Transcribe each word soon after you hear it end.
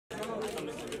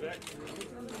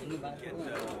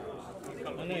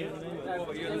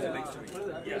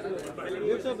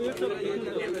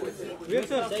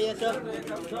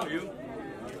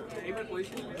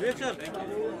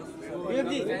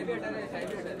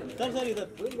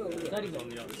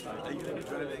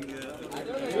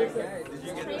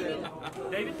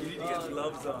David, you need to get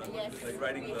gloves on, like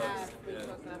riding gloves.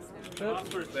 But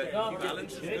if you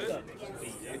balance is good,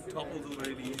 it topples over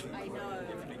really easy. You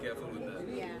have to be careful with that.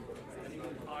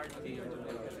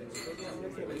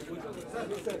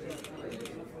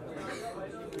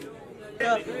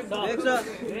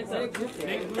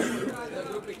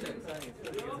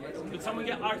 Could someone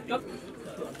get Arti?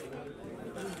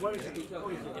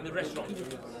 In the restaurant.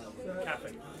 Cafe.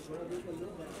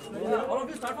 All of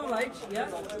you start from right, yeah?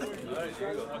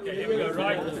 Okay, here we go.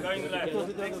 Right, going left.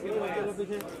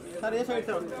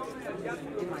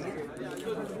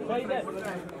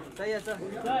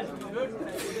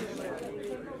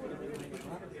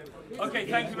 Okay,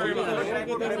 thank you very much.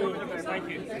 Thank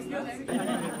you.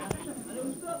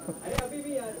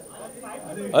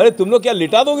 अरे तुम लोग क्या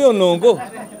लिटा दोगे उन लोगों को?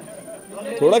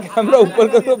 थोड़ा कैमरा ऊपर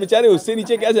करो, बेचारे उससे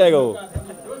नीचे क्या जाएगा वो?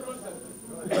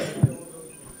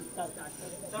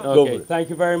 Okay, thank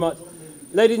you very much.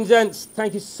 Ladies and gents,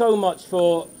 thank you so much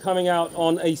for coming out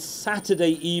on a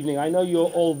Saturday evening. I know you're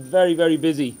all very, very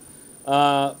busy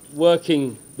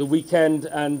working the weekend,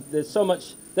 and there's so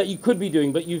much that you could be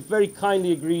doing, but you've very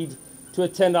kindly agreed to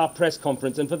attend our press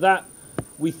conference, and for that,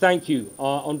 we thank you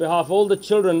on behalf of all the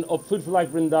children of Food for Life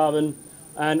Vrindavan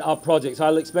and our projects.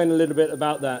 I'll explain a little bit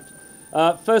about that.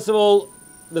 First of all,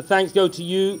 the thanks go to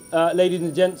you, ladies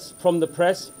and gents from the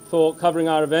press, for covering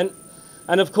our event.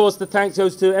 And of course, the thanks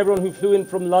goes to everyone who flew in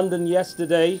from London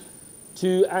yesterday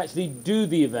to actually do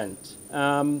the event.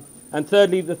 And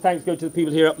thirdly, the thanks go to the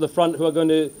people here up the front who are going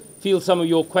to field some of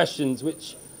your questions,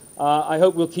 which I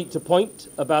hope will keep to point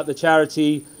about the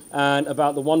charity and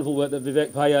about the wonderful work that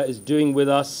Vivek Bhaiya is doing with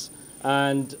us,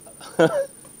 and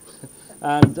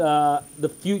and the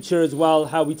future as well,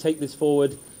 how we take this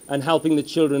forward and helping the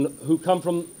children who come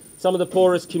from some of the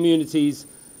poorest communities,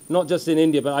 not just in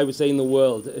India, but I would say in the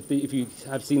world, if you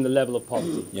have seen the level of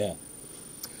poverty. Yeah.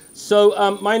 So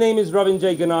my name is Ravin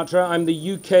J. Ganatra. I'm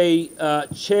the UK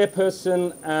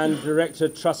chairperson and director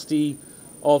trustee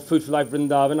of Food for Life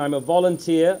Vrindavan. I'm a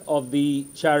volunteer of the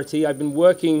charity. I've been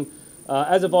working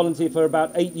as a volunteer for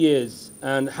about 8 years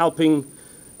and helping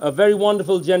a very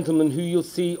wonderful gentleman who you'll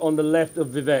see on the left of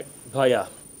Vivek Bhaiya.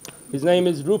 His name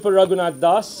is Rupa Raghunath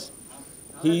Das.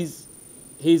 He's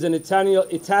an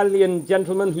Italian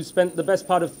gentleman who spent the best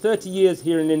part of 30 years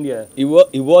here in India. He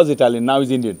was Italian, now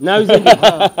he's Indian. Now he's Indian.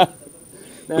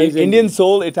 Now he's Indian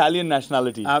soul, Italian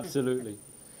nationality. Absolutely.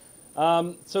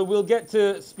 So we'll get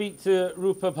to speak to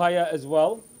Rupa Bhaiya as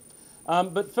well.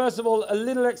 But first of all, a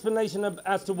little explanation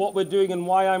as to what we're doing and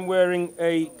why I'm wearing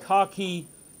a khaki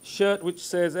shirt which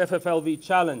says FFLV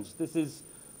Challenge. This is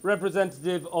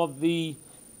representative of the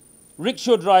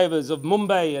rickshaw drivers of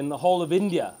Mumbai and the whole of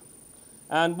India.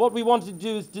 And what we want to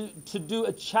do is to do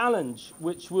a challenge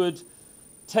which would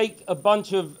take a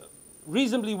bunch of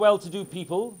reasonably well-to-do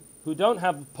people who don't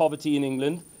have poverty in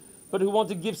England, but who want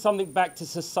to give something back to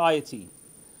society.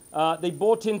 They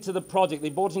bought into the project, they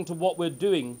bought into what we're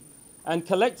doing, and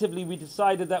collectively we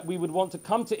decided that we would want to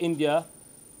come to India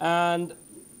and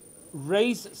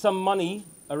raise some money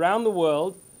around the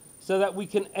world so that we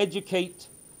can educate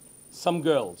some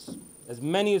girls, as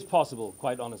many as possible,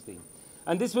 quite honestly.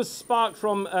 And this was sparked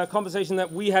from a conversation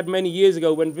that we had many years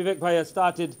ago when Vivek Bhaiya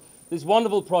started this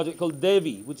wonderful project called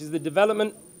Devi, which is the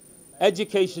Development and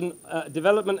Education of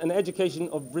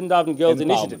Vrindavan Girls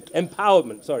Initiative.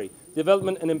 Empowerment, sorry.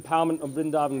 Development and Empowerment of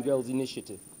Vrindavan Girls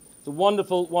Initiative. It's a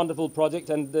wonderful, wonderful project,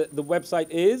 and the website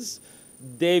is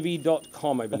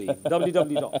devi.com, I believe,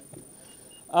 www.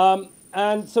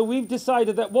 And so we've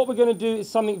decided that what we're going to do is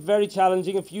something very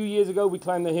challenging. A few years ago, we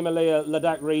climbed the Himalaya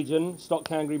Ladakh region, Stock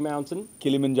Kangri Mountain.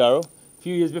 Kilimanjaro. A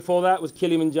few years before that was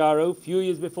Kilimanjaro. A few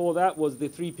years before that was the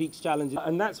Three Peaks Challenge.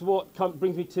 And that's what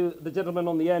brings me to the gentleman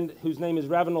on the end, whose name is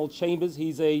Ranaut Chambers.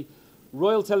 He's a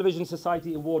Royal Television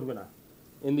Society Award winner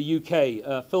in the UK,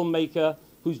 a filmmaker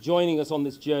who's joining us on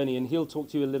this journey, and he'll talk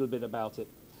to you a little bit about it.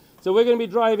 So we're going to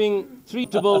be driving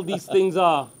these things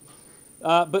are.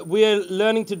 But we're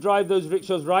learning to drive those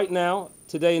rickshaws right now,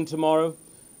 today and tomorrow.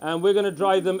 And we're going to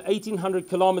drive them 1,800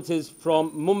 kilometers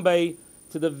from Mumbai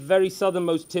to the very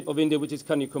southernmost tip of India, which is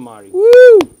Kanyakumari.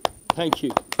 Woo! Thank you.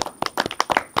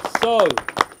 So,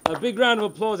 a big round of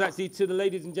applause, actually, to the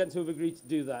ladies and gents who have agreed to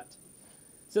do that.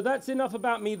 So that's enough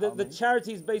about me. The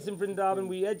charity is based in Vrindavan.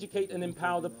 We educate and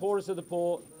empower the poorest of the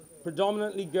poor,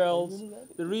 predominantly girls.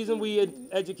 The reason we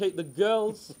educate the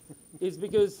girls is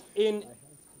because in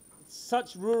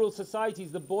such rural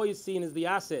societies, the boy is seen as the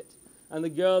asset and the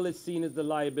girl is seen as the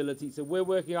liability. So we're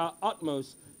working our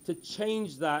utmost to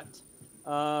change that,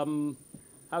 how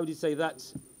would you say, that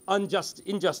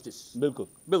injustice. Bilkul.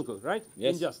 Bilkul, right?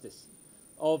 Yes. Injustice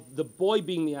of the boy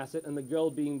being the asset and the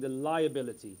girl being the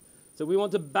liability. So we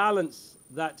want to balance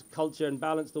that culture and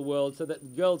balance the world so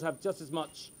that girls have just as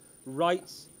much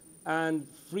rights and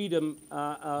freedom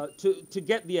to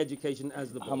get the education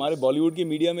as the boys. हमारे बॉलीवुड की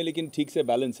media में लेकिन ठीक से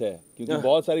balance है क्योंकि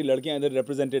बहुत सारी लड़कियां इधर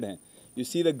represented हैं. You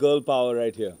see the girl power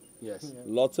right here. Yes.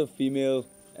 Lots of female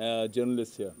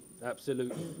journalists here.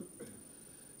 Absolutely.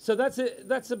 So that's it.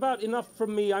 That's about enough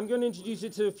from me. I'm going to introduce you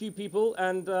to a few people,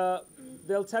 and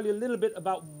they'll tell you a little bit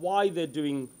about why they're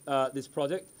doing this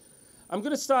project. I'm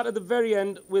going to start at the very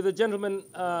end with a gentleman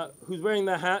who's wearing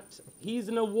the hat. He's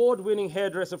an award-winning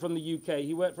hairdresser from the UK.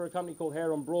 He worked for a company called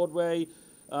Hair on Broadway,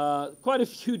 quite a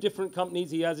few different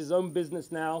companies. He has his own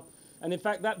business now. And in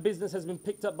fact, that business has been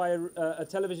picked up by a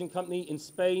television company in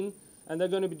Spain, and they're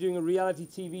going to be doing a reality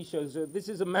TV show. So this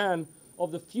is a man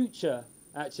of the future,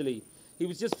 actually. He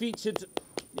was just featured,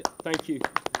 thank you.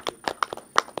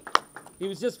 He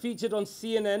was just featured on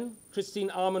CNN, Christine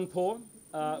Amanpour,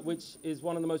 which is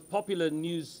one of the most popular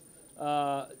news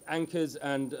anchors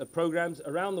and programs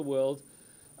around the world,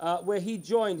 where he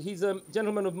joined. He's a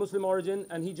gentleman of Muslim origin,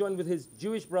 and he joined with his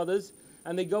Jewish brothers,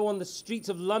 and they go on the streets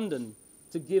of London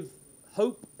to give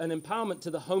hope and empowerment to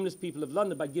the homeless people of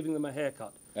London by giving them a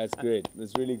haircut. That's great.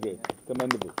 That's really great.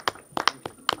 Commendable.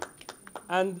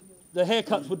 And the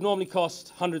haircuts would normally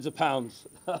cost hundreds of pounds,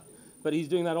 but he's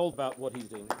doing that all about what he's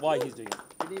doing, why he's doing it.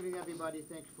 Good evening, everybody.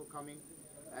 Thank you for coming.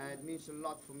 It means a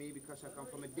lot for me because I come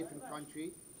from a different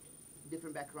country,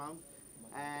 different background,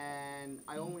 and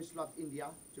I always loved India,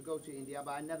 to go to India,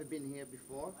 but I've never been here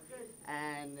before.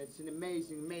 And it's an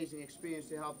amazing, amazing experience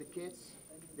to help the kids,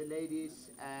 the ladies,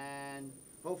 and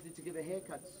hopefully to give a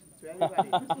haircut to everybody,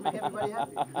 to make everybody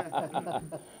happy.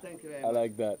 Thank you very much. I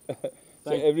like that.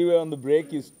 So everywhere on the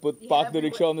break, you park the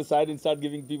rickshaw on the side and start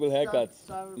giving people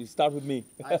haircuts. You start with me.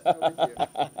 I start with you.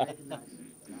 Make it nice.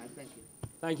 Thank you.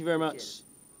 Thank you very much,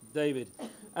 David.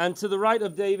 And to the right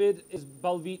of David is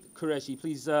Balveet Qureshi.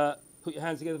 Please put your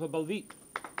hands together for Balveet.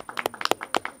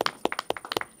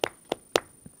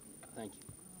 Thank you.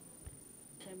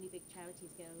 So many big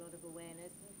charities get a lot of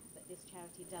awareness, but this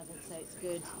charity doesn't, so it's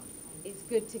good. It's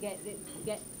good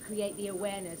to create the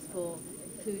awareness for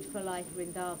Food for Life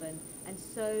Vrindavan, and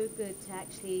so good to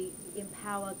actually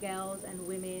empower girls and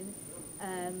women.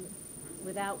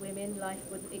 Without women, life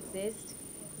wouldn't exist.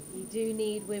 You do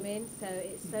need women, so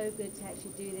it's so good to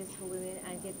actually do this for women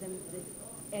and give them the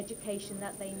education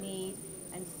that they need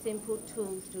and simple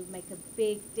tools to make a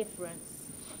big difference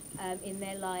in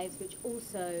their lives, which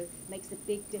also makes a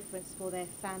big difference for their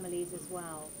families as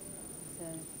well. So,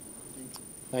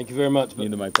 thank you very much.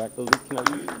 Need the mic back.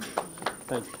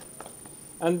 Thank you.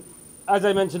 And as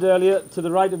I mentioned earlier, to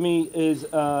the right of me is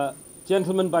a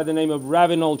gentleman by the name of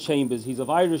Ravinol Chambers. He's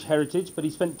of Irish heritage, but he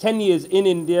spent 10 years in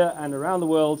India and around the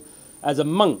world as a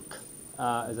monk,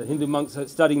 as a Hindu monk,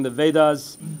 studying the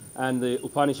Vedas and the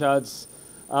Upanishads.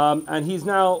 And he's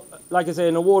now, like I say,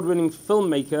 an award-winning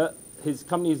filmmaker. His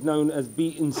company is known as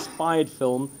Be Inspired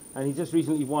Film, and he just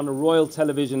recently won a Royal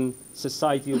Television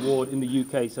Society Award in the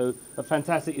UK. So a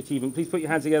fantastic achievement. Please put your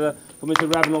hands together for Mr.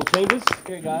 Ravinol Chambers.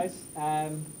 Here, guys.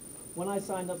 When I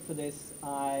signed up for this,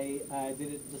 I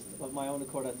did it just of my own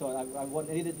accord. I thought I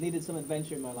needed some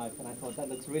adventure in my life, and I thought that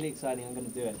looks really exciting. I'm going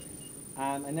to do it.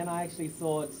 And then I actually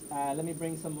thought, let me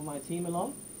bring some of my team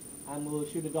along, and we'll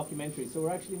shoot a documentary. So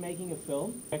we're actually making a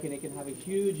film. I reckon it can have a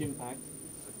huge impact.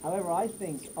 However, I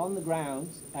think on the ground,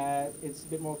 it's a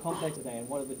bit more complex today, and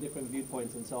what are the different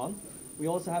viewpoints and so on. We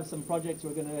also have some projects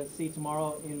we're going to see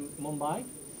tomorrow in Mumbai.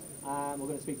 We're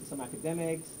going to speak to some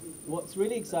academics. What's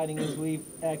really exciting is we've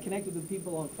connected with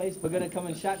people on Facebook. We're going to come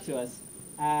and chat to us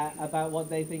about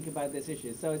what they think about this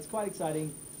issue. So it's quite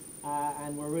exciting,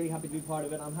 and we're really happy to be part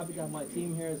of it. I'm happy to have my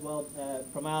team here as well,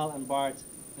 Pramal and Bart,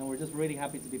 and we're just really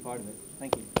happy to be part of it.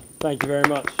 Thank you. Thank you very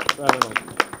much.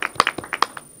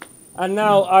 And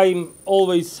now I'm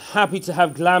always happy to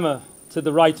have glamour to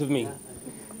the right of me.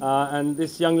 And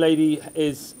this young lady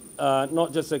is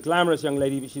not just a glamorous young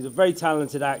lady, but she's a very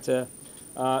talented actor.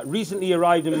 Recently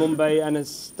arrived in Mumbai and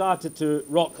has started to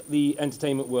rock the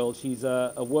entertainment world. She's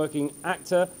a working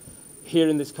actor here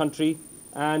in this country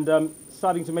and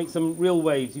starting to make some real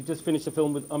waves. You've just finished a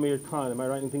film with Amir Khan, am I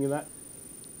right in thinking that?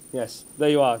 Yes, there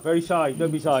you are. Very shy,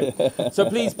 don't be shy. So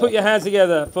please put your hands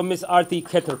together for Miss Aarti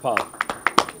Khetarpal.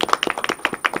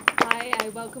 Hi, I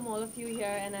welcome all of you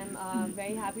here, and I'm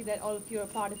very happy that all of you are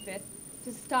part of it.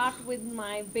 To start with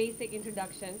my basic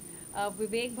introduction,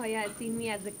 Vivek Bhaiya had seen me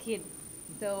as a kid.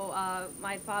 So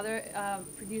my father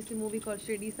produced a movie called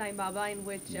Shirdi Sai Baba, in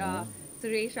which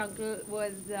Suresh uncle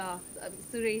was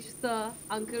Suresh sir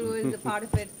uncle was a part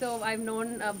of it. So I've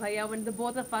known Bhaiya when the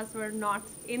both of us were not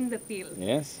in the field.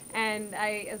 Yes. And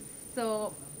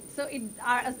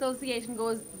our association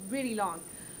goes really long.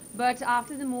 But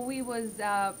after the movie was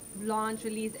launched,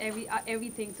 released,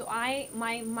 everything. So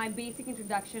my basic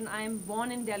introduction, I am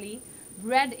born in Delhi,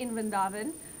 bred in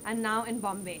Vrindavan, and now in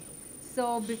Bombay.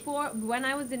 So when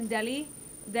I was in Delhi,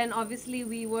 then obviously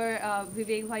we were,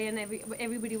 Vivek Bhai and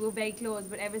everybody were very close.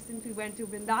 But ever since we went to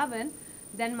Vrindavan,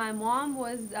 then my mom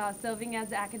was serving as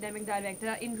the academic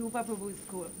director in Rupa Prabhu's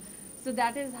school. So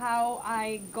that is how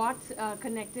I got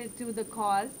connected to the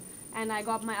cause, and I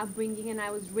got my upbringing, and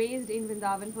I was raised in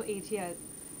Vrindavan for 8 years.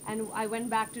 And I went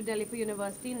back to Delhi for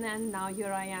university, and then now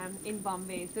here I am in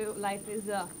Bombay. So life is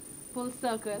a full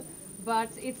circle. But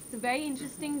it's very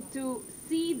interesting to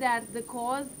see that the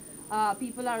cause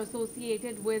people are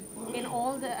associated with in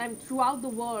all throughout the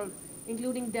world,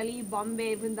 including Delhi,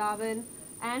 Bombay, Vrindavan,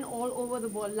 and all over the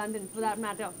world, London for that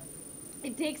matter.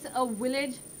 It takes a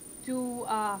village to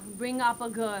bring up a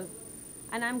girl.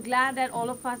 And I'm glad that all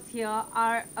of us here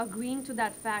are agreeing to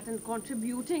that fact and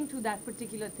contributing to that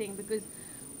particular thing, because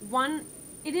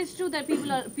it is true that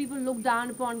people look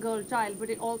down upon girl child, but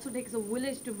it also takes a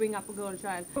village to bring up a girl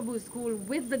child. Prabhu's school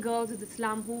with the girls of the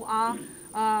slum who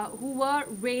were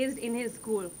raised in his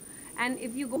school, and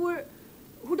if you go,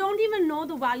 who don't even know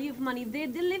the value of money, they're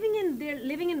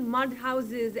living in mud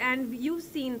houses, and you've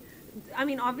seen. I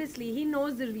mean, obviously he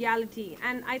knows the reality,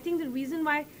 and I think the reason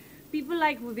why people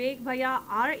like Vivek Bhaiya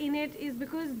are in it is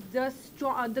because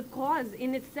the cause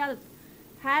in itself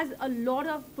has a lot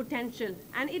of potential,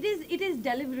 and it is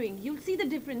delivering. You'll see the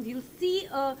difference. You'll see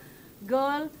a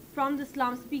girl from the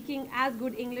slum speaking as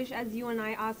good English as you and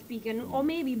I are speaking, or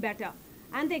maybe better.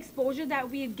 And the exposure that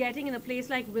we're getting in a place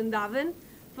like Vrindavan.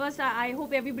 First, I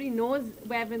hope everybody knows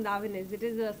where Vrindavan is. It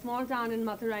is a small town in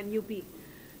Mathura in UP.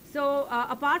 So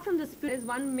apart from the spirit, is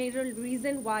one major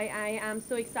reason why I am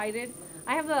so excited.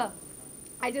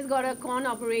 I just got a corn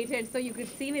operated, so you could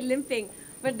see me limping.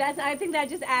 But I think that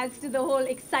just adds to the whole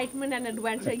excitement and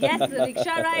adventure. Yes, the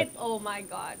rickshaw ride, oh my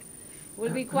God,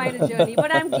 will be quite a journey.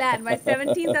 But I'm glad by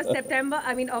 17th of September,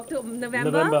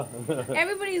 November,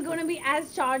 everybody is going to be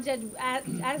as charged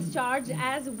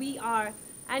as we are.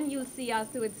 And you'll see us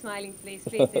with smiling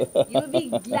faces. You'll be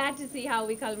glad to see how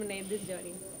we culminate this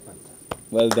journey.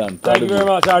 Well done. Thank you very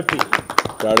much, Aarti.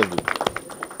 Proud of you.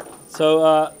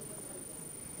 So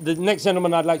the next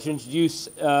gentleman I'd like to introduce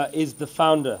is the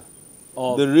founder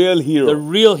of the real hero. The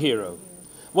real hero.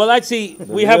 Well, actually,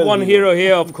 we have one hero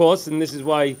here, of course, and this is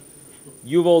why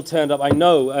you've all turned up. I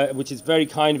know, which is very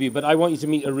kind of you, but I want you to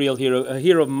meet a real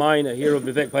hero of mine, a hero of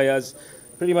Vivek Bhaiya's.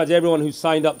 Pretty much everyone who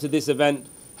signed up to this event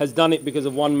has done it because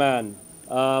of one man.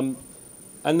 And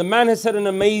the man has set an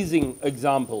amazing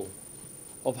example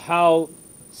of how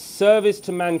service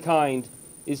to mankind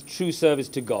is true service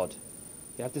to God.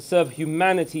 You have to serve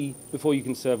humanity before you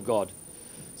can serve God.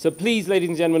 So please, ladies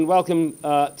and gentlemen, welcome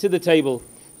to the table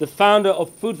the founder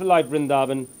of Food for Life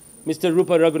Vrindavan, Mr.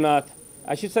 Rupa Raghunath.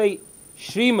 I should say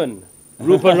Shriman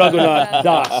Rupa Raghunath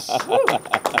Das.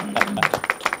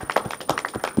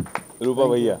 Rupa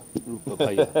Bhaiya. Rupa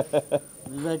Bhaiya.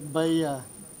 Vivek Bhaiya.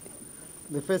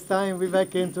 The first time Vivek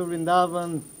came to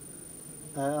Vrindavan,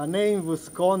 a name was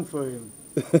coined for him.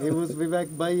 It was Vivek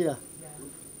Bhaiya.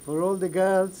 For all the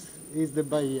girls, he's the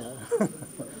Bhaiya.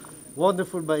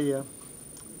 Wonderful Bhaiya.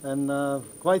 And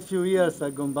quite a few years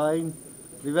have gone by.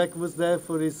 Vivek was there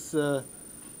for his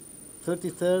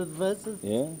 33rd birthday?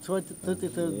 Yeah.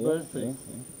 33rd birthday. Yeah.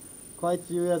 Quite a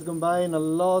few years gone by, and a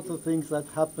lot of things that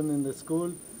happened in the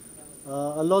school.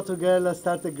 A lot of girls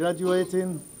started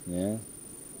graduating,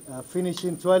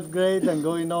 finishing 12th grade and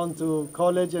going on to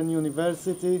college and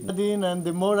university. And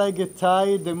the more I get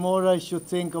tired, the more I should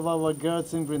think of our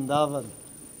girls in Vrindavan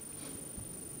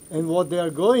and what they are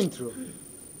going through,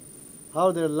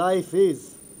 how their life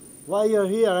is. Why you're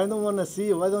here? I don't want to see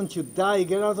you. Why don't you die?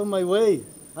 Get out of my way.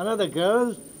 Another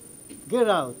girl? Get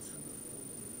out.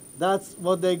 That's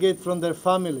what they get from their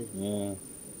family. Yeah.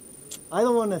 I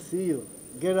don't want to see you.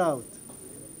 Get out.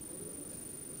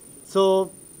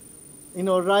 So, you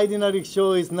know, riding a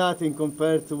rickshaw is nothing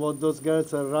compared to what those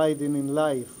girls are riding in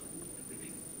life.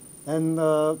 And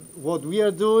what we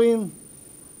are doing,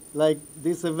 like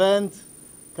this event,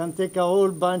 can take a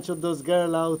whole bunch of those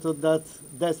girls out of that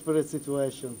desperate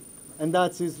situation. And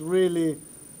that is really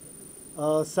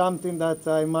something that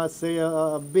I must say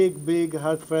a big, big,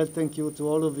 heartfelt thank you to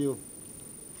all of you.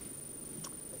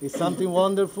 It's something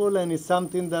wonderful, and it's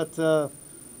something that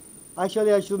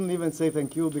Actually, I shouldn't even say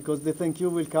thank you because the thank you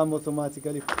will come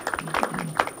automatically.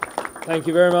 Thank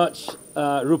you very much,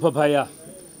 Rupa Bhaiya.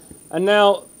 And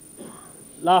now,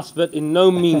 last but in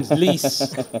no means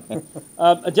least,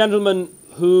 a gentleman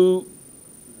who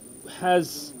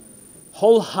has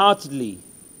wholeheartedly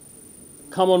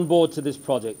come on board to this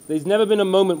project. There's never been a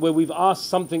moment where we've asked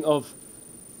something of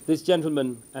this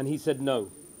gentleman and he said no.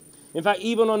 In fact,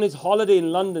 even on his holiday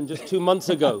in London just 2 months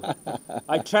ago,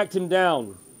 I tracked him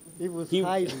down. He was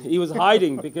hiding. He was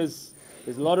hiding because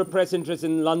there's a lot of press interest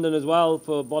in London as well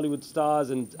for Bollywood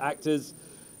stars and actors,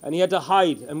 and he had to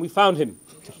hide, and we found him.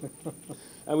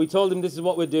 And we told him this is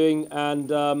what we're doing, and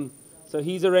so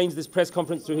he's arranged this press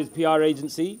conference through his PR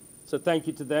agency, so thank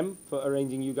you to them for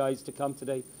arranging you guys to come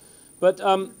today. But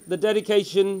the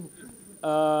dedication,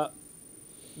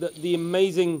 the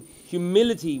amazing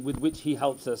humility with which he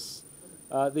helps us,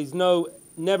 there's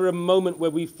never a moment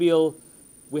where we feel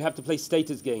we have to play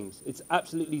status games. It's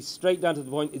absolutely straight down to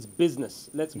the point. It's business.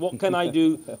 What can I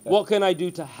do? What can I do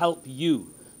to help you?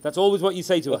 That's always what you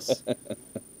say to us.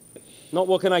 Not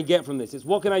what can I get from this. It's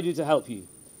what can I do to help you?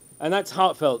 And that's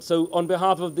heartfelt. So on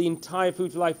behalf of the entire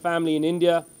Food for Life family in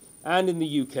India and in the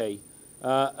UK,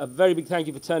 a very big thank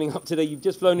you for turning up today. You've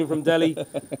just flown in from Delhi.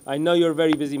 I know you're a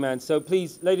very busy man. So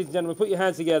please, ladies and gentlemen, put your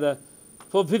hands together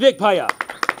for Vivek Bhaiya.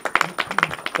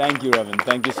 Thank you, Ravan.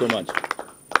 Thank you so much.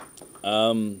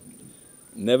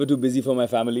 Never too busy for my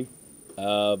family.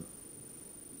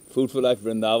 Food for Life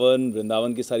Vrindavan,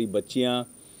 Vrindavan की सारी बच्चियाँ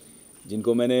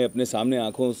जिनको मैंने अपने सामने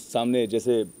आँखों सामने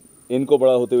जैसे इनको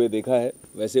बड़ा होते हुए देखा है,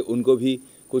 वैसे उनको भी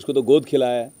कुछ को तो गोद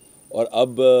खिलाया है और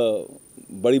अब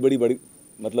बड़ी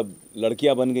मतलब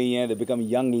लड़कियाँ बन गई हैं. They become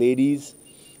young ladies,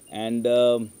 and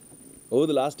over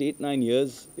the last 8-9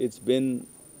 years, it's been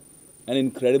an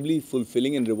incredibly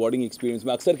fulfilling and rewarding experience.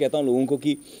 मैं अक्सर कहता हूँ लोगों को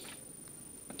कि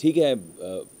ठीक है,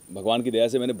 भगवान की दया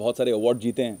से मैंने बहुत सारे अवार्ड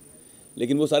जीते हैं,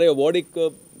 लेकिन वो सारे अवार्ड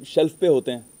एक शेल्फ पे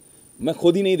होते हैं. मैं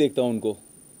खुद ही नहीं देखता हूँ उनको.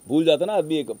 भूल जाता ना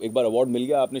आदमी, एक बार अवार्ड मिल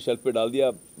गया, आपने शेल्फ पे डाल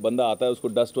दिया, बंदा आता है उसको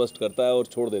डस्ट वस्ट करता है और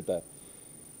छोड़ देता है.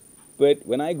 But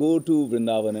when I go to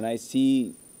Vrindavan and I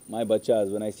see my bachas,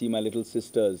 when I see my little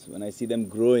sisters, when I see them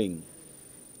growing,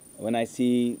 when I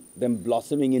see them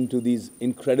blossoming into these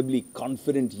incredibly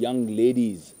confident young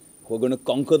ladies who are going to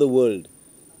conquer the world,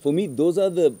 for me those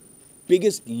are the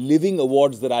biggest living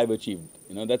awards that I've achieved.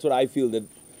 You know, that's what I feel, that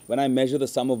when I measure the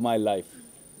sum of my life,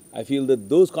 I feel that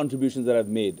those contributions that I've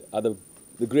made are the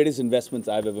greatest investments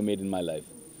I've ever made in my life.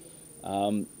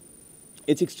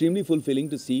 It's extremely fulfilling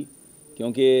to see,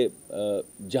 क्योंकि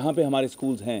जहाँ पे हमारे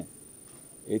schools हैं,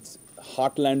 it's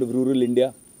heartland of rural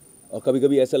India, और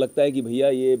कभी-कभी ऐसा लगता है कि भैया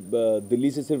ये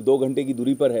दिल्ली से सिर्फ 2 घंटे की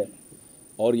दूरी पर है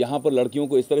और यहाँ पर लड़कियों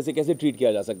को इस तरह से कैसे treat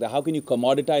किया जा सकता है? How can you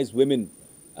commoditize women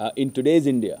in today's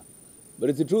India? But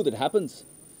it's the truth, it happens.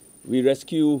 We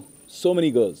rescue so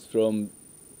many girls from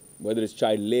whether it's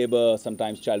child labor,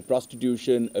 sometimes child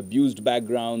prostitution, abused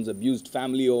backgrounds, abused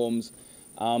family homes.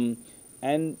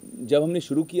 And जब हमने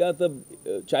शुरू किया तब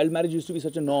child marriage used to be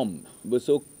such a norm, it was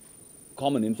so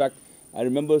common. In fact, I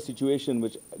remember a situation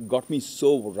which got me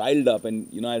so riled up, and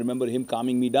you know, I remember him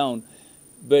calming me down.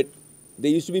 But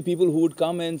there used to be people who would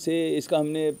come and say, इसका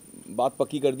हमने बात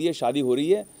पक्की कर दी है, शादी हो रही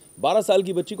है, 12 साल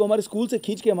की बच्ची को हमारे स्कूल से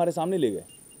खींच के हमारे सामने ले गए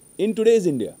in today's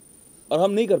India, और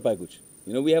हम नहीं कर पाए कुछ.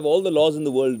 You know, we have all the laws in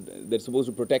the world that's supposed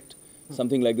to protect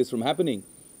something like this from happening,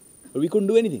 but we couldn't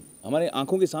do anything. हमारे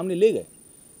आंखों के सामने ले गए.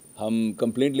 हम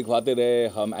complaint लिखवाते रहे,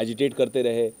 हम agitate करते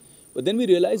रहे, but then we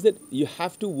realized that you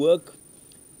have to work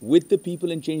with the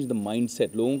people and change the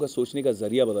mindset. लोगों का सोचने का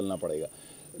ज़रिया बदलना पड़ेगा.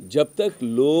 जब तक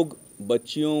लोग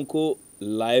बच्चियों को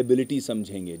liability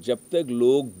समझेंगे, जब तक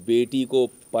लोग बेटी को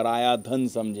पराया धन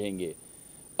समझेंगे,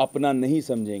 अपना नहीं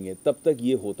समझेंगे, तब तक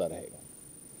ये होता रहेगा.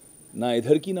 ना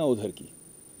इधर की ना उधर की.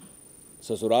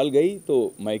 ससुराल गई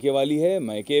तो मैके वाली है,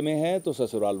 मैके में है तो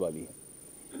ससुराल वाली है.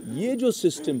 ये जो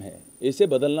सिस्टम है, इसे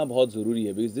बदलना बहुत ज़रूरी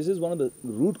है, because this is one of the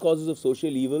root causes of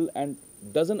social evil and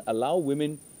doesn't allow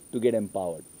women to get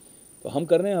empowered. तो हम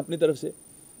कर रहे हैं अपनी तरफ से.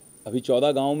 अभी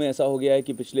 14 गांव में ऐसा हो गया है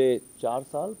कि पिछले 4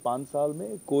 साल 5 साल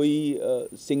में कोई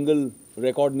सिंगल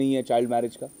रिकॉर्ड नहीं है चाइल्ड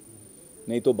मैरिज का.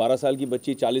 नहीं तो 12 साल की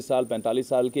बच्ची 40 साल 45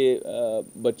 साल के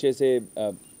बच्चे से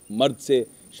मर्द से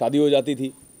शादी हो जाती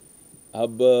थी.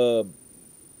 अब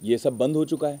ये सब बंद हो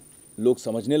चुका है, लोग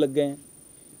समझने लग गए हैं,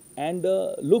 एंड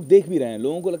लोग देख भी रहे हैं.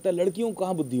 लोगों को लगता है लड़कियों को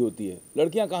कहाँ बुद्धि होती है,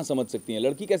 लड़कियाँ कहाँ समझ सकती हैं,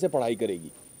 लड़की कैसे पढ़ाई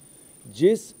करेगी.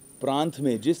 जिस प्रांत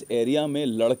में, जिस एरिया में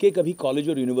लड़के कभी कॉलेज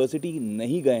और यूनिवर्सिटी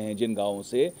नहीं गए हैं, जिन गाँवों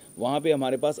से, वहाँ पे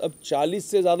हमारे पास अब 40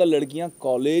 से ज़्यादा लड़कियाँ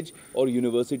कॉलेज और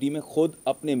यूनिवर्सिटी में खुद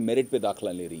अपने मेरिट पे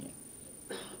दाखिला ले रही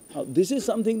हैं. This is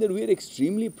something that we are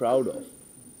extremely proud of.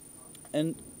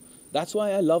 And That's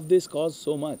why I love this cause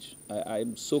so much.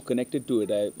 I'm so connected to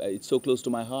it. It's so close to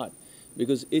my heart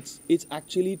because it's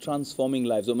actually transforming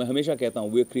lives. So मैं हमेशा कहता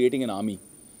हूँ, we're creating an army.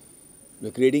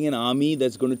 We're creating an army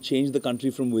that's going to change the country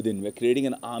from within. We're creating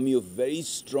an army of very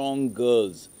strong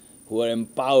girls who are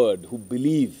empowered, who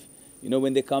believe. You know,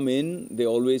 when they come in, they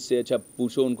always say, अच्छा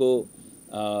पूछो उनको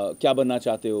क्या बनना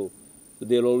चाहते हो? So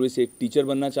they'll always say, teacher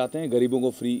बनना चाहते हैं, गरीबों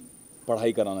को फ्री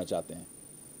पढ़ाई कराना चाहते हैं.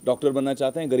 डॉक्टर बनना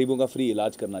चाहते हैं, गरीबों का फ्री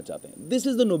इलाज करना चाहते हैं. This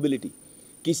is the nobility.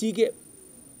 किसी के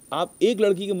आप एक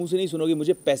लड़की के मुंह से नहीं सुनोगे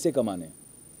मुझे पैसे कमाने.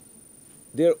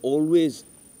 They are always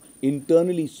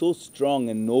internally so strong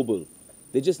and noble.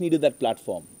 They just needed that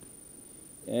platform.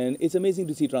 And it's amazing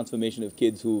to see transformation of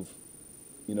kids who've,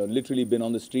 you know, literally been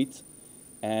on the streets.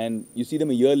 And you see them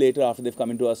a year later after they've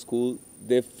come into our school,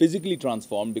 they're physically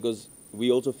transformed because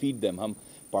we also feed them. हम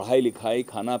पढ़ाई लिखाई,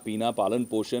 खाना पीना, पालन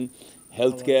पोषण,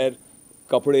 health care,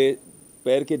 कपड़े,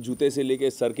 पैर के जूते से लेके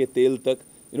सर के तेल तक,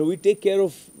 you know, we take care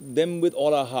of them with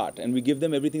all our heart and we give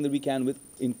them everything that we can with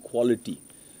in quality.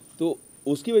 तो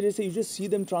उसकी वजह से you just see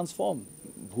them transform.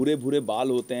 भूरे भूरे बाल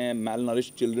होते हैं,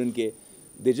 malnourished children के,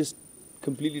 they just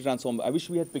completely transform. I wish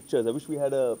we had pictures. I wish we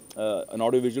had an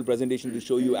audiovisual presentation to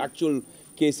show you actual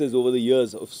cases over the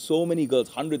years of so many girls,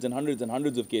 hundreds and hundreds and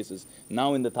hundreds of cases,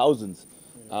 now in the thousands,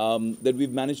 that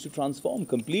we've managed to transform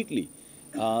completely.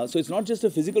 So it's not just a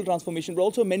physical transformation, but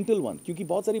also a mental one. क्योंकि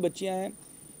बहुत सारी बच्चियाँ हैं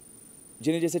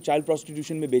जिन्हें जैसे child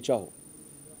prostitution में बेचा हो,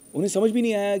 उन्हें समझ भी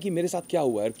नहीं आया कि मेरे साथ क्या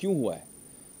हुआ है और क्यों हुआ है.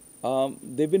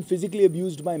 They've been physically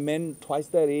abused by men twice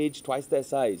their age, twice their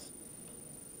size.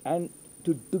 And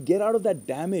to get out of that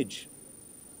damage,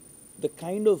 the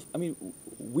kind of, I mean,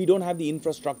 we don't have the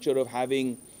infrastructure of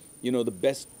having, you know, the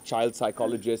best child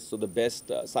psychologists or the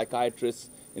best psychiatrists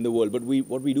in the world. But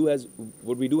what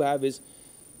we do have is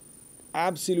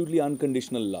absolutely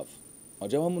unconditional love. और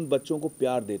जब हम उन बच्चों को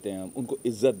प्यार देते हैं, उनको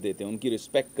इज्जत देते हैं, उनकी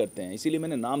रिस्पेक्ट करते हैं, इसीलिए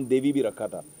मैंने नाम देवी भी रखा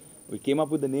था. We came up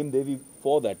with the name Devi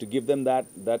for that, to give them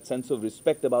that sense of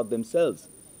respect about themselves.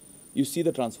 You see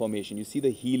the transformation, you see the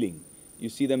healing, you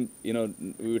see them, you know,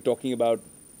 we were talking about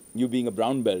you being a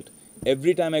brown belt.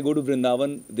 Every time I go to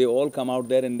Vrindavan, they all come out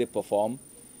there and they perform.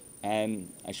 And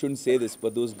I shouldn't say this,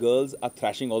 but those girls are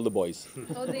thrashing all the boys.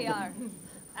 Oh, they are.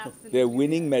 Absolutely. They're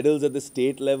winning medals at the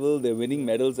state level, they're winning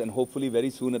medals and hopefully very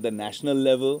soon at the national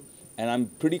level. And I'm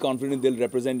pretty confident they'll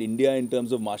represent India in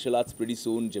terms of martial arts pretty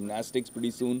soon, gymnastics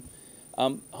pretty soon.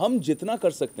 हम जितना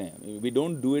कर सकते हैं, we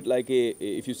don't do it like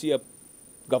if you see a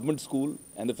government school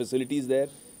and the facilities there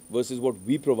versus what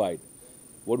we provide,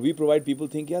 people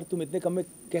think, यार तुम इतने कम में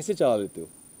कैसे चला लेते हो?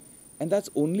 And that's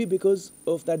only because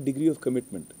of that degree of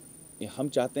commitment. हम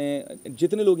चाहते हैं,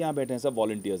 जितने लोग यहाँ बैठे हैं सब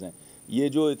volunteers हैं. ये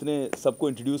जो इतने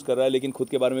सबको introduce कर रहा है लेकिन खुद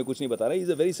के बारे में कुछ नहीं बता रहा है, he's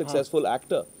a very successful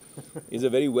actor. He's a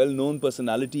very well-known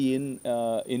personality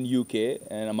in UK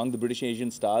and among the British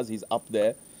Asian stars. He's up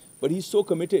there. But he's so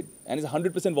committed and is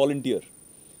 100% volunteer.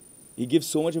 He gives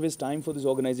so much of his time for this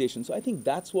organization. So I think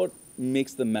that's what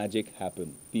makes the magic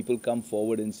happen. People come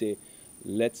forward and say,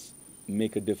 let's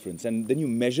make a difference. And then you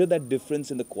measure that difference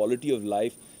in the quality of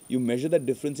life. You measure that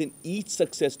difference in each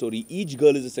success story. Each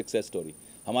girl is a success story.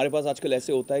 हमारे पास आजकल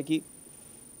ऐसे होता है कि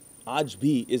आज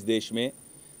भी इस देश में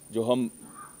जो हम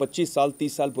 25 साल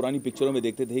 30 साल पुरानी पिक्चरों में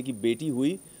देखते थे कि बेटी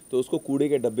हुई तो उसको कूड़े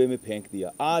के डब्बे में फेंक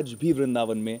दिया. आज भी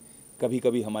वृंदावन में कभी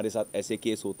कभी हमारे साथ ऐसे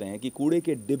केस होते हैं कि कूड़े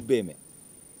के डिब्बे में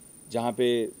जहाँ पे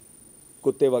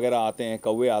कुत्ते वगैरह आते हैं,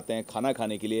 कौवे आते हैं खाना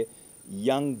खाने के लिए,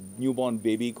 यंग न्यूबॉर्न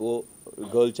बेबी को,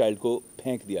 गर्ल चाइल्ड को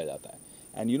फेंक दिया जाता है.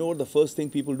 And you know what the first thing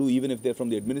people do even if they are from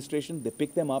the administration, they pick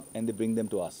them up and they bring them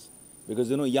to us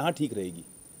because you know यहाँ ठीक रहेगी.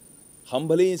 हम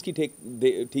भले ही इसकी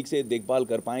ठीक से देखभाल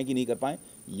कर पाएँ कि नहीं कर पाएँ,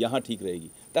 यहाँ ठीक रहेगी.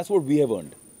 That's what we have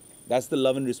earned. That's the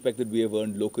love and respect that we have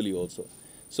earned locally also.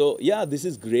 So yeah, this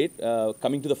is great.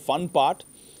 Coming to the fun part,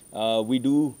 we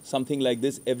do something like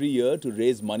this every year to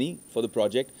raise money for the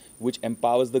project, which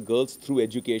empowers the girls through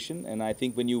education. And I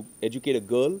think when you educate a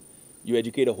girl, you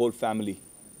educate a whole family,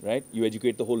 right? You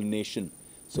educate the whole nation.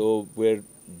 So we're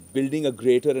building a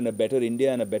greater and a better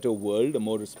India and a better world, a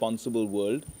more responsible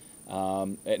world,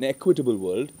 an equitable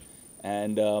world.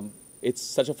 And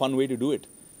it's such a fun way to do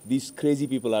it. These crazy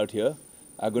people out here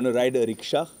are going to ride a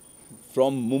rickshaw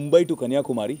from Mumbai to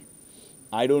Kanyakumari.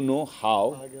 I don't know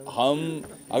how. हम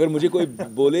अगर मुझे कोई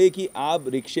बोले कि आप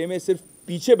रिक्शे में सिर्फ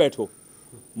पीछे बैठो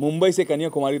मुंबई से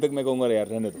कन्याकुमारी तक, मैं कहूँगा यार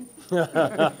रहने दो.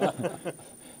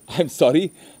 I'm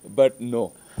sorry, but no.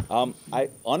 I'm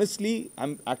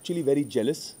actually very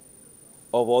jealous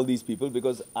of all these people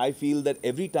because I feel that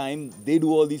every time they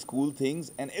do all these cool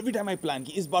things and every time I plan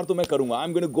कि इस बार तो मैं करूँगा,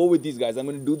 I'm going to go with these guys,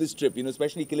 I'm going to do this trip, you know,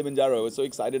 especially Kilimanjaro. I was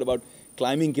so excited about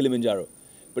climbing Kilimanjaro.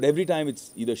 But every time it's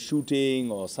either shooting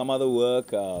or some other work,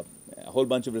 a whole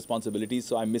bunch of responsibilities,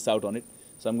 so I miss out on it.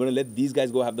 So I'm going to let these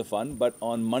guys go have the fun. But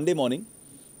on Monday morning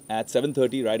at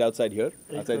 7:30, right outside here,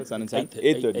 outside Sun and Sand,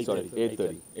 8:30, sorry,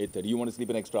 8:30. 8:30. You want to sleep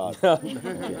an extra hour?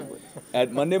 Okay.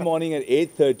 At Monday morning at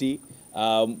 8:30,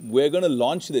 we're going to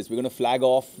launch this. We're going to flag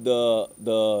off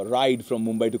the ride from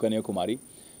Mumbai to Kanyakumari.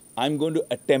 I'm going to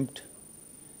attempt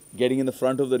getting in the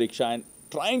front of the rickshaw and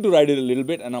trying to ride it a little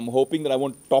bit, and I'm hoping that I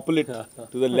won't topple it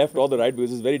to the left or the right,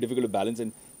 because it's very difficult to balance.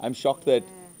 And I'm shocked that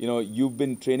you've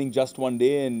been training just one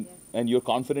day and you're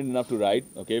confident enough to ride.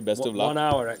 Okay, best of luck. 1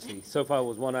 hour actually. So far it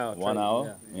was 1 hour. 1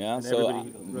 hour. Yeah. So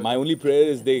my rode. only prayer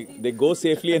is they go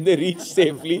safely and they reach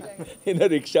safely in a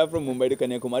rickshaw from Mumbai to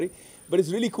Kanyakumari. But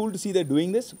it's really cool to see they're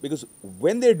doing this, because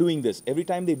when they're doing this, every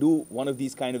time they do one of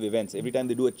these kind of events, every time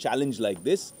they do a challenge like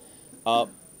this,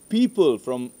 people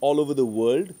from all over the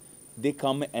world, they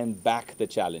come and back the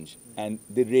challenge and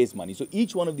they raise money. So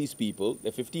each one of these people, there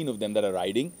are 15 of them that are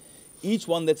riding, each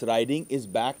one that's riding is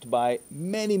backed by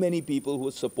many, many people who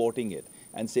are supporting it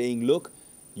and saying, look,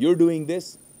 you're doing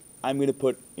this, I'm going to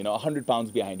put 100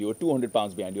 pounds behind you, or 200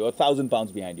 pounds behind you, or 1,000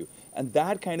 pounds behind you. And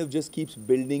that kind of just keeps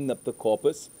building up the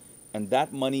corpus, and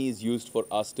that money is used for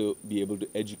us to be able to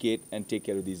educate and take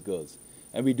care of these girls.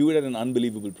 And we do it at an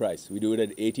unbelievable price. We do it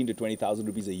at 18 to 20,000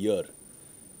 rupees a year.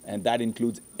 And that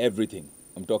includes everything.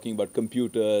 I'm talking about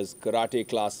computers, karate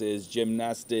classes,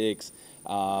 gymnastics,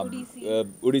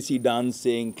 Odissi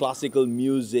dancing, classical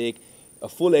music, a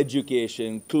full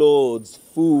education, clothes,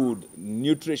 food,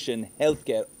 nutrition,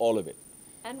 healthcare, all of it.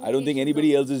 I don't think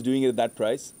anybody else is doing it at that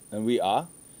price, and we are,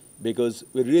 because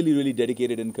we're really, really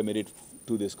dedicated and committed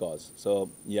to this cause. So,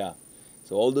 yeah.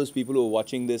 So all those people who are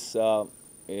watching this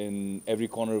in every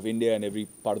corner of India and every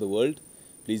part of the world,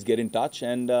 please get in touch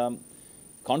and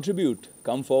contribute,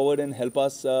 come forward and help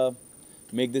us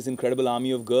make this incredible army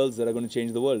of girls that are going to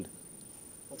change the world.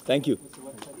 Thank you.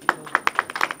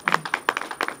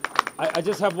 I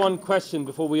just have one question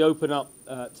before we open up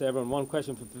to everyone. One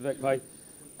question for Vivek Bhai.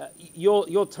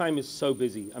 Your time is so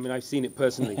busy. I mean, I've seen it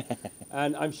personally.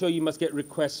 And I'm sure you must get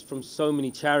requests from so many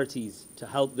charities to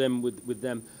help them with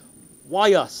them.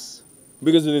 Why us?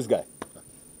 Because of this guy.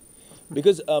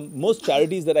 Because most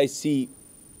charities that I see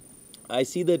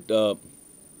that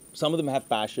some of them have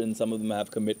passion, some of them have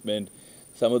commitment,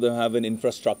 some of them have an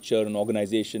infrastructure, an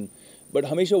organization. But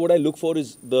Hamesha, what I look for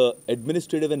is the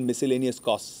administrative and miscellaneous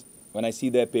costs when I see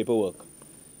their paperwork.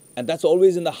 And that's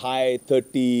always in the high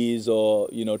 30s or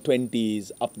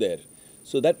 20s, up there.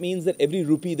 So that means that every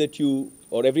rupee that you,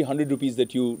 or every 100 rupees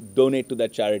that you donate to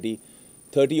that charity,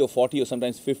 30 or 40 or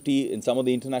sometimes 50, in some of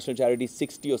the international charities,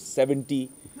 60 or 70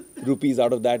 rupees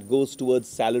out of that goes towards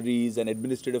salaries and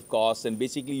administrative costs. And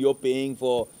basically you're paying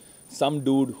for some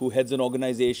dude who heads an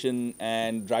organization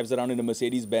and drives around in a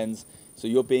Mercedes Benz. So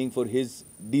you're paying for his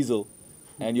diesel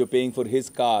and you're paying for his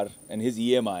car and his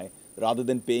EMI rather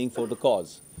than paying for the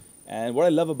cause. And what I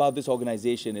love about this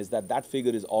organization is that that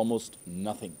figure is almost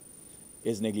nothing,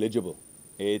 is negligible.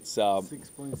 It's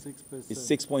 6.6%. It's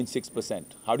 6.6%.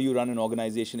 How do you run an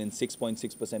organization in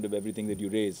 6.6% of everything that you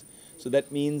raise? So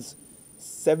that means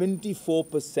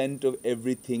 74% of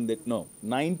everything that, no,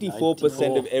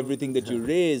 94% of everything that you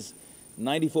raise,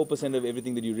 94% of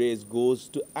everything that you raise goes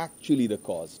to actually the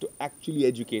cause, to actually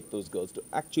educate those girls, to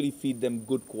actually feed them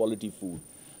good quality food.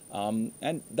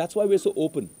 And that's why we're so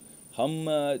open. हम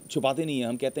छुपाते नहीं हैं,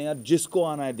 हम कहते हैं यार जिसको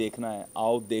आना है देखना है,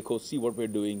 आओ देखो, see what we're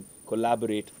doing,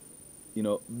 collaborate,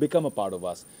 become a part of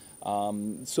us.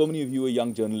 So many of you are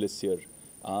young journalists here.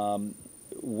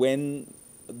 When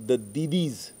the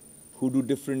didis who do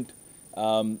different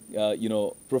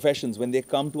professions, when they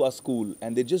come to our school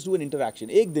and they just do an interaction,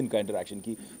 एक दिन का interaction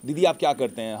की, दीदी आप क्या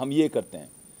करते हैं, हम ये करते हैं.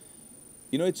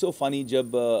 It's so funny,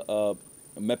 जब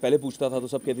मैं पहले पूछता था तो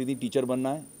सब कहती थी टीचर बनना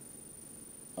है,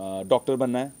 डॉक्टर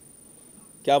बनना है.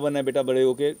 क्या बनना है बेटा बड़े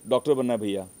होके? डॉक्टर बनना है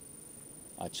भैया.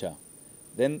 अच्छा.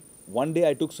 Then one day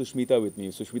I took Sushmita with me,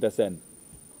 Sushmita Sen.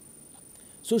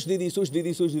 Sush didi,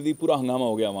 पूरा हंगामा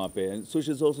हो गया वहाँ पे. Sush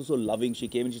is also so loving. She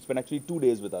came and she spent actually 2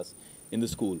 days with us in the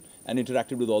school and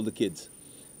interacted with all the kids.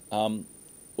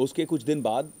 उसके कुछ दिन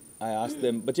बाद I asked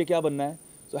them, बच्चे क्या बनना है?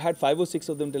 So I had 5 or 6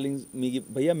 of them telling me,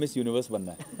 भैया Miss Universe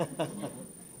बनना है.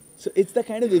 So it's the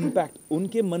kind of impact.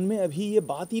 उनके मन में अभी ये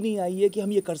बात ही नहीं आई है कि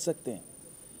हम ये कर सकते हैं.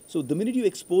 So the minute you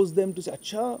expose them to say,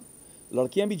 अच्छा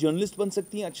लड़कियाँ भी journalist बन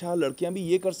सकती हैं, अच्छा लड़कियाँ भी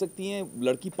ये कर सकती हैं,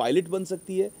 लड़की pilot बन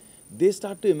सकती है, they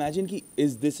start to imagine कि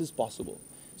this is possible.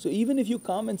 So even if you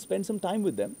come and spend some time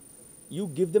with them, you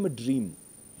give them a dream.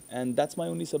 And that's my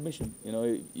only submission.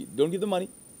 Don't give them money.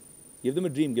 Give them a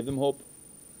dream, give them hope,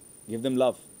 give them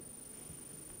love.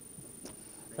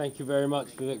 Thank you very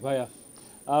much, Vivek Bhaiya.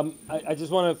 I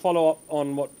just want to follow up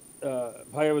on what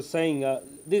Bhaiya was saying,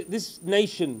 this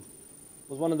nation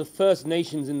was one of the first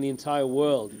nations in the entire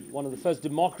world, one of the first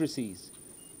democracies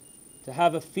to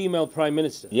have a female prime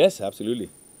minister. Yes, absolutely.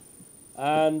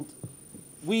 And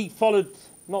we followed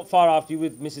not far after you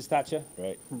with Mrs. Thatcher.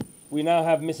 Right. We now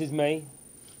have Mrs. May.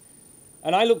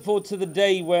 And I look forward to the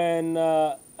day when,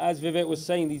 as Vivek was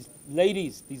saying, these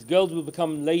ladies, these girls will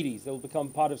become ladies. They will become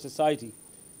part of society.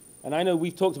 And I know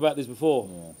we've talked about this before.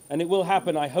 Yeah. And it will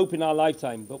happen, I hope, in our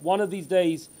lifetime. But one of these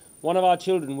days, one of our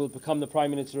children will become the Prime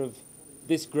Minister of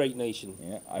this great nation.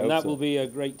 Yeah, and that will be a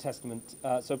great testament.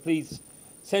 So please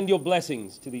send your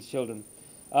blessings to these children.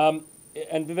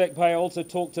 And Vivek Bhai also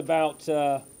talked about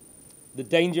the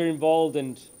danger involved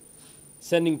and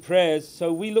sending prayers.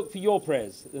 So we look for your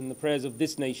prayers and the prayers of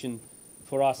this nation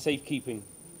for our safekeeping.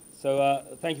 So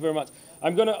thank you very much.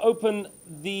 I'm going to open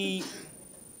the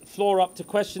floor up to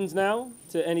questions now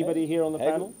to anybody here on the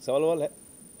panel.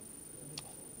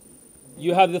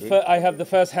 You have the I have the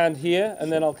first hand here,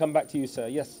 and then I'll come back to you, sir.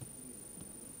 Yes.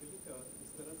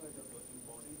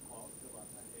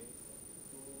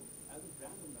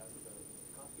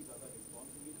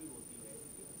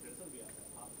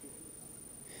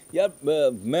 यार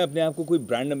मैं अपने आप को कोई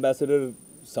brand ambassador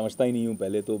समझता ही नहीं हूँ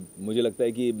पहले तो मुझे लगता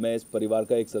है कि मैं इस परिवार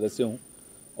का एक सदस्य हूँ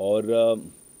और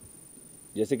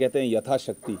जैसे कहते हैं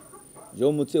यथाशक्ति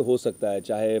जो मुझसे हो सकता है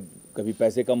चाहे कभी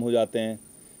पैसे कम हो जाते हैं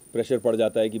प्रेशर पड़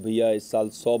जाता है कि भैया इस साल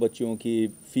 100 बच्चियों की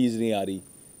फ़ीस नहीं आ रही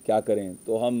क्या करें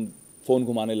तो हम फ़ोन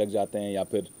घुमाने लग जाते हैं या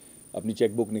फिर अपनी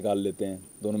चेक बुक निकाल लेते हैं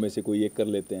दोनों में से कोई एक कर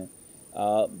लेते हैं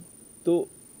तो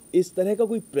इस तरह का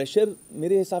कोई प्रेशर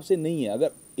मेरे हिसाब से नहीं है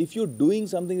अगर if you're doing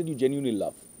something that you genuinely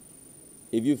love,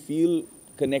 if you feel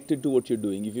connected to what you're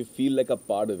doing, if you feel like a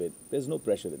part of it, there's no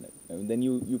pressure in it. I mean, then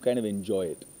you kind of enjoy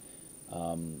it.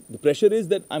 The pressure is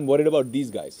that I'm worried about these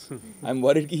guys. I'm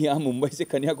worried कि यहाँ मुंबई से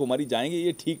कन्याकुमारी जाएंगे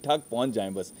ये ठीक ठाक पहुँच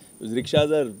जाएं बस. Because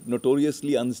rickshaws are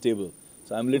notoriously unstable.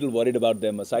 So I'm a little worried about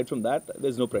them. Aside from that,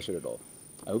 there's no pressure at all.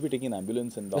 I hope you're taking an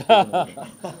ambulance and doctors.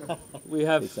 We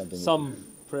have some.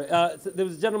 There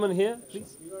was a gentleman here,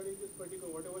 please. Regarding this particular,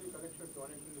 whatever you collect your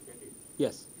donation, you get it.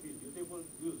 Yes. It is usable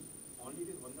use only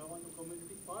this Vrindavan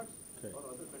community parts or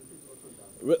other countries also have?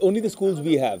 Only the schools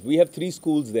we have. We have 3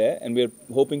 schools there and we're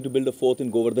hoping to build a 4th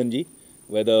in Govardhanji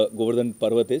where the Govardhan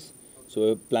Parvat is. So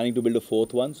we're planning to build a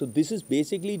 4th one. So this is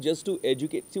basically just to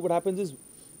educate. See what happens is a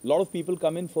lot of people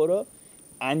come in for a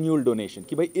annual donation.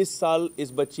 कि भाई इस साल इस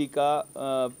बच्ची का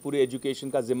पूरे education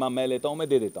का जिम्मा मैं लेता हूँ मैं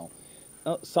दे देता हूँ.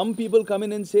 Some people come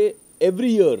in and say every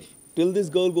year till this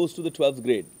girl goes to the 12th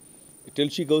grade, till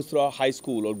she goes through a high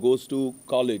school or goes to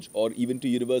college or even to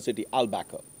university, I'll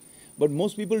back her. But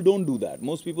most people don't do that.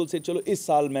 Most people say, चलो इस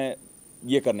साल मैं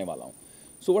ये करने वाला हूँ.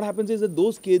 So what happens is that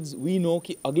those kids we know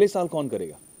कि अगले साल कौन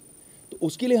करेगा. तो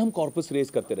उसके लिए हम corpus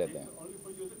raise करते रहते हैं.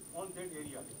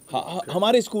 हाँ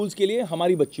हमारे schools के लिए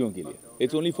हमारी बच्चियों के लिए.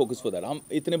 It's only focus for that. हम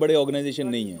इतने बड़े organization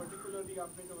नहीं हैं.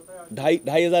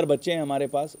 2,500 बच्चे हैं हमारे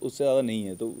पास उससे ज़्यादा नहीं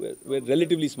है तो we're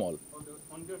relatively small.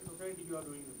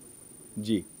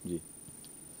 Ji ji.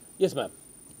 Yes ma'am.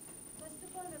 First of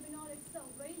all, Ranaut, it's a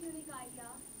very unique idea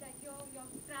that you're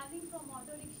traveling from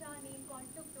auto rickshaw named called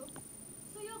Tuk Tuk.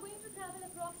 So you're going to travel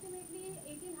approximately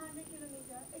 1,800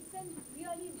 kilometers. It's a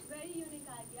really very unique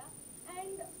idea,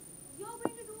 and you're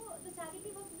going to do the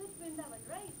charity work with Vrindavan,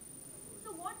 right? So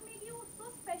what made you so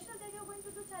special that you're going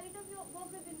to do charity work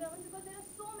with Vrindavan? Because there are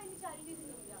so many charities in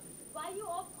India. Why you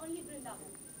opt only Vrindavan?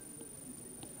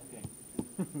 Okay.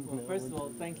 Well, first of all,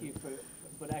 thank you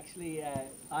but actually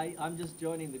I'm just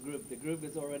joining the group. The group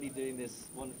is already doing this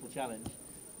wonderful challenge.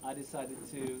 I decided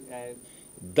to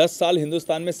 10 साल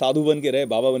हिंदुस्तान में साधु बन के रहे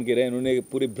बाबा बन के रहे उन्होंने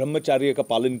पूरे ब्रह्मचर्य का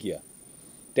पालन किया.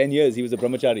 10 years he was a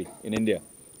brahmachari in India.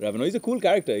 Ranaut, he's a cool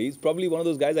character. He's probably one of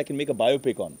those guys I can make a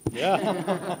biopic on. Yeah.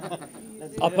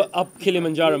 up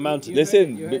Kilimanjaro mountain.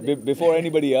 Listen, before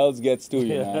anybody else gets to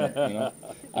you know,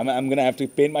 I'm gonna have to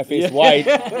paint my face white,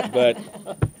 but.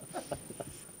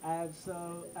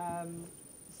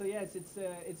 So yes,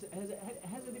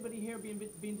 has anybody here been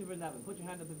to Vrindavan? Put your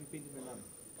hand up if you've been to Vrindavan.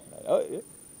 Oh yeah.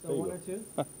 So 1 or 2.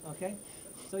 Okay.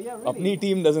 So yeah, really. Apni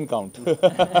team doesn't count.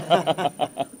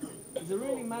 It's a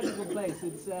really magical place.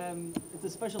 It's a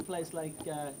special place, like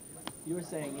you were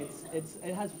saying.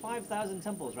 It has 5,000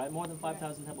 temples, right? More than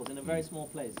 5,000 temples in a very small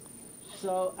place.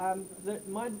 So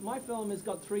my film has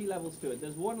got 3 levels to it.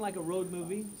 There's one like a road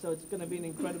movie, so it's going to be an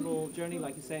incredible journey,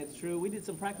 like you say. It's true. We did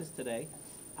some practice today,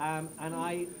 and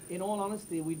in all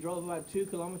honesty, we drove about 2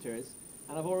 kilometers.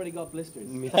 And I've already got blisters.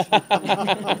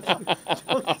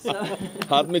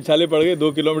 हाथ में छाले पड़ गए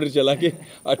 2 kilometre चला के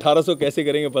 1800 कैसे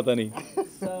करेंगे पता नहीं.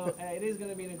 So it is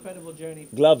going to be an incredible journey.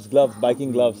 Gloves,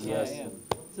 biking gloves. Yeah.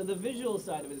 So the visual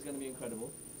side of it is going to be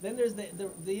incredible. Then there's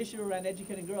the issue around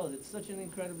educating girls. It's such an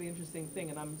incredibly interesting thing,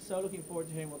 and I'm so looking forward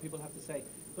to hearing what people have to say.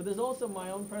 But there's also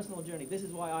my own personal journey. This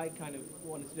is why I kind of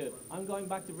wanted to do it. I'm going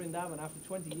back to Vrindavan after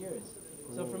 20 years.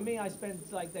 So for me, I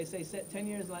spent, like they say, 10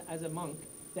 years as a monk.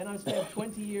 Then I've spent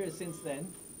 20 years since then,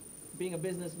 being a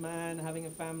businessman, having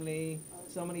a family,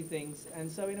 so many things.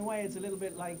 And so in a way, it's a little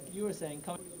bit like you were saying.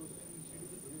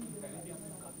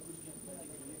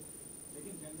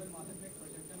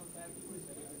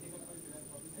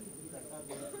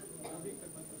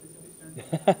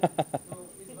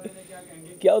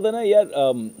 क्या होता है ना यार,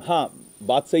 हाँ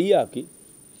बात सही है आपकी,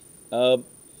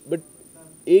 बट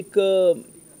एक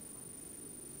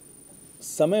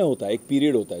समय होता है, एक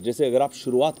पीरियड होता है. जैसे अगर आप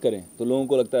शुरुआत करें तो लोगों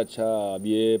को लगता है अच्छा अब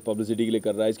ये पब्लिसिटी के लिए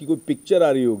कर रहा है, इसकी कोई पिक्चर आ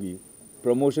रही होगी,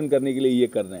 प्रमोशन करने के लिए ये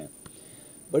कर रहे हैं.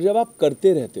 बट जब आप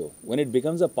करते रहते हो, when it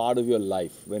becomes a part of your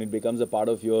life, when it becomes a part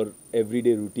of your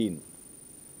everyday routine,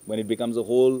 when it becomes a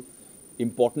whole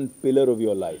important pillar of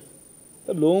your life,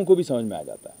 तब लोगों को भी समझ में आ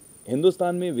जाता है.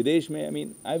 हिंदुस्तान में, विदेश में, I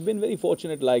mean I have been very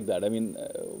fortunate like that. I mean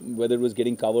whether it was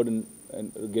getting covered and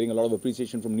getting a lot of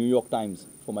appreciation from New York times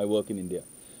for my work in India,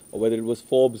 or whether it was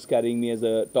Forbes carrying me as a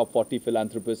top 40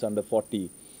 philanthropist under 40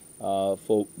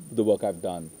 for the work I've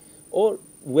done, or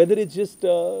whether it's just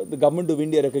the government of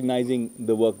India recognizing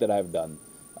the work that I've done,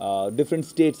 different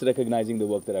states recognizing the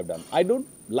work that I've done. I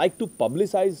don't like to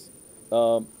publicize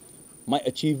my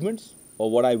achievements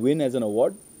or what I win as an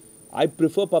award. I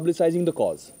prefer publicizing the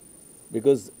cause,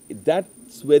 because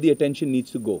that's where the attention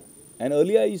needs to go. And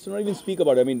earlier I used to not even speak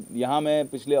about it. I mean, यहाँ मैं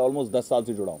पिछले almost 10 साल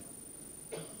से जुड़ा हूँ.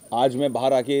 आज मैं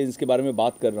बाहर आके इसके बारे में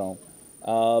बात कर रहा हूँ.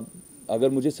 अगर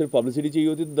मुझे सिर्फ पब्लिसिटी चाहिए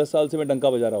होती तो 10 साल से मैं डंका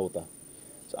बजा रहा होता.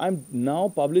 सो I am now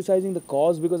पब्लिसाइजिंग the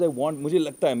cause because I want, मुझे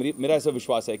लगता है, मेरा ऐसा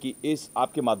विश्वास है कि इस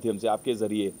आपके माध्यम से, आपके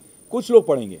ज़रिए कुछ लोग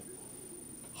पढ़ेंगे,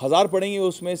 1000 पढ़ेंगे,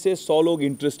 उसमें से 100 लोग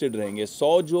इंटरेस्टेड रहेंगे.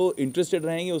 100 जो इंटरेस्टेड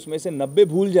रहेंगे उसमें से 90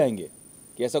 भूल जाएंगे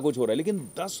कि ऐसा कुछ हो रहा है, लेकिन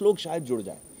 10 लोग शायद जुड़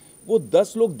जाएं. वो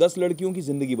 10 लोग 10 लड़कियों की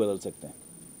ज़िंदगी बदल सकते हैं.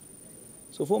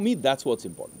 So for me that's what's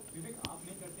important.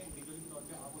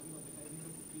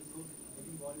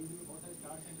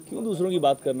 क्यों दूसरों की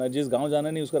बात करना, जिस गांव जाना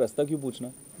नहीं उसका रास्ता क्यों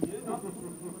पूछना.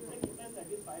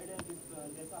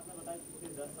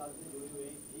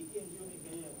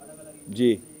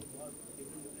 जी,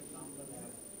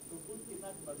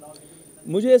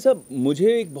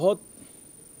 मुझे एक बहुत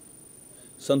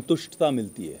संतुष्टता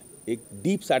मिलती है, एक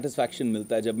डीप सेटिस्फैक्शन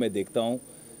मिलता है जब मैं देखता हूँ,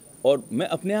 और मैं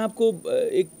अपने आप को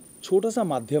एक छोटा सा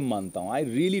माध्यम मानता हूँ. I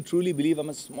really truly believe I am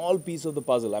a small piece of the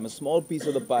puzzle, I am a small piece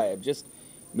of the pi. Just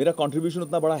मेरा कंट्रीब्यूशन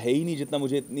उतना बड़ा है ही नहीं जितना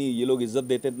मुझे इतनी ये लोग इज्जत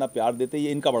देते, इतना प्यार देते,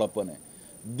 ये इनका बड़ापन है.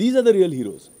 These are the real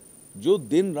heroes, जो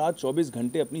दिन रात 24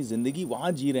 घंटे अपनी ज़िंदगी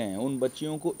वहाँ जी रहे हैं, उन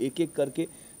बच्चियों को एक एक करके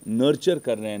नर्चर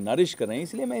कर रहे हैं, नरिश कर रहे हैं.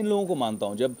 इसलिए मैं इन लोगों को मानता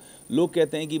हूँ. जब लोग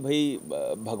कहते हैं कि भाई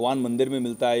भगवान मंदिर में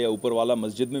मिलता है या ऊपर वाला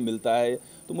मस्जिद में मिलता है,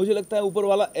 तो मुझे लगता है ऊपर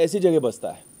वाला ऐसी जगह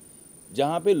बसता है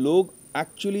जहाँ पे लोग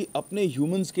एक्चुअली अपने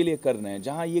ह्यूमंस के लिए कर रहे हैं.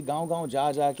 जहाँ ये गांव-गांव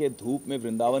जा के धूप में,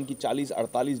 वृंदावन की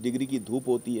 40-48 डिग्री की धूप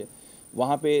होती है,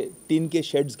 वहाँ पे टिन के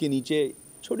शेड्स के नीचे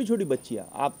छोटी छोटी बच्चियाँ.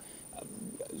 आप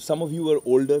सम of you are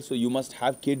older, so you must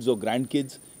have kids और grand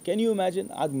kids. Can you imagine,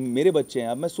 आज मेरे बच्चे हैं,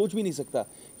 अब मैं सोच भी नहीं सकता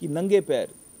कि नंगे पैर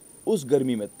उस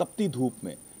गर्मी में, तपती धूप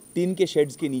में, टिन के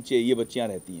शेड्स के नीचे ये बच्चियाँ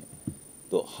रहती हैं.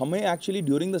 तो हमें एक्चुअली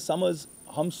ड्यूरिंग द समर्स,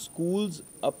 हम स्कूल्स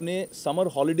अपने समर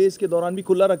हॉलीडेज़ के दौरान भी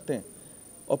खुला रखते हैं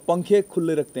और पंखे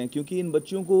खुले रखते हैं, क्योंकि इन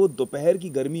बच्चियों को दोपहर की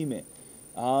गर्मी में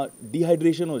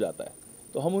डिहाइड्रेशन हो जाता है.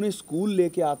 तो हम उन्हें स्कूल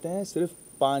लेके आते हैं सिर्फ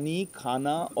पानी,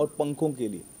 खाना और पंखों के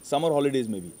लिए, समर हॉलीडेज़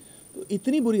में भी. तो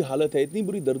इतनी बुरी हालत है, इतनी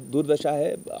बुरी दुर्दशा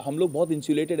है. हम लोग बहुत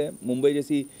इंसुलेटेड हैं, मुंबई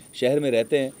जैसी शहर में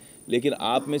रहते हैं, लेकिन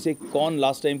आप में से कौन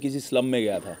लास्ट टाइम किसी स्लम में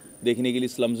गया था देखने के लिए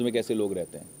स्लम्स में कैसे लोग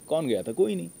रहते हैं? कौन गया था?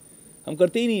 कोई नहीं. हम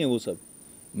करते ही नहीं है वो सब.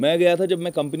 मैं गया था जब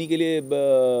मैं कंपनी के लिए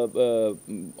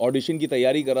ऑडिशन की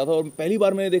तैयारी कर रहा था, और पहली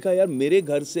बार मैंने देखा यार मेरे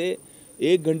घर से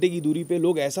 1 घंटे की दूरी पे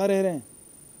लोग ऐसा रह रहे हैं.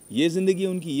 ये ज़िंदगी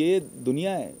उनकी, ये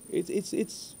दुनिया है.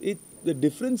 The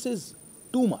difference is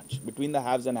too much between the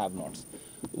haves and have nots.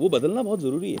 वो बदलना बहुत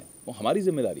ज़रूरी है, वो हमारी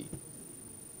जिम्मेदारी है.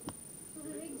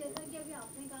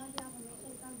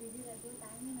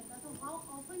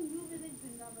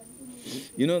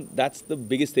 You know, that's the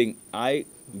biggest thing. I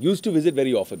used to visit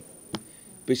very often.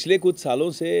 पिछले कुछ सालों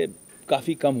से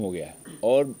काफ़ी कम हो गया है,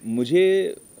 और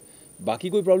मुझे बाकी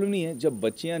कोई प्रॉब्लम नहीं है. जब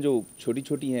बच्चियां जो छोटी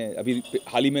छोटी हैं, अभी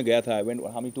हाल ही में गया था, I went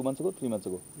how many 2 months ago 3 months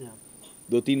ago,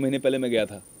 2-3 महीने पहले मैं गया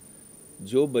था.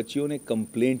 जो बच्चियों ने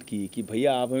कंप्लेंट की कि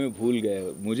भैया आप हमें भूल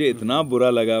गए, मुझे इतना बुरा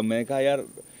लगा. मैं कहा यार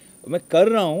मैं कर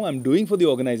रहा हूँ, I am doing for the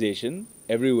organisation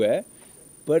everywhere,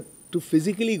 but to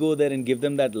physically go there and give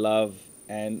them that love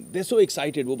and they so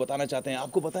excited, वो बताना चाहते हैं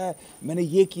आपको पता है मैंने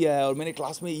ये किया है और मैंने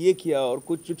क्लास में ये किया, और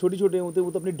कुछ जो छोटे छोटे होते हैं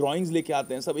वो तो अपनी ड्राइंग्स लेके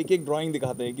आते हैं, सब एक एक ड्राइंग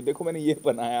दिखाते हैं कि देखो मैंने ये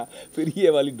बनाया, फिर ये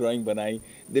वाली ड्राइंग बनाई,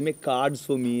 they make cards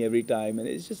for me every time, and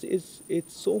it's just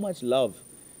it's so much love,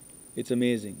 it's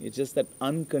amazing, it's just that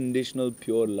unconditional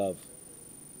pure love.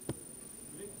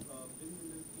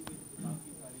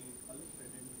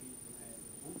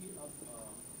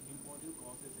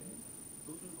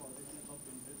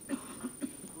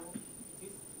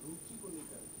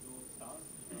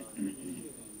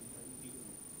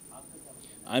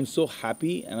 I am so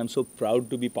happy and I am so proud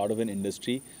to be part of an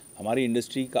industry. हमारी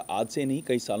industry का आज से नहीं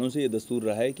कई सालों से ये दस्तूर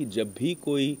रहा है कि जब भी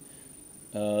कोई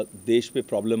देश पे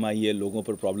प्रॉब्लम आई है, लोगों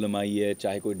पर प्रॉब्लम आई है,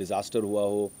 चाहे कोई डिज़ास्टर हुआ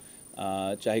हो,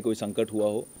 चाहे कोई संकट हुआ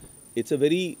हो, it's a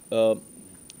very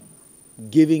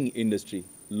giving industry.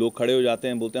 लोग खड़े हो जाते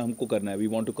हैं, बोलते हैं हमको करना है, we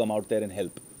want to come out there and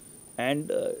help.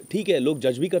 And ठीक है, लोग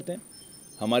जज भी करते हैं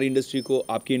हमारी इंडस्ट्री को,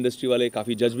 आपकी इंडस्ट्री वाले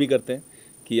काफ़ी जज भी करते हैं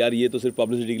कि यार ये तो सिर्फ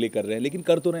पब्लिसिटी के लिए कर रहे हैं, लेकिन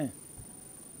कर तो रहे हैं.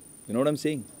 You know what I am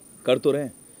saying, कर तो रहे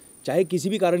हैं, चाहे किसी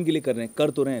भी कारण के लिए कर रहे हैं, कर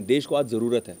तो रहे हैं. देश को आज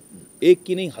ज़रूरत है, एक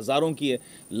की नहीं हज़ारों की है,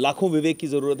 लाखों विवेक की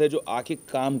ज़रूरत है जो आके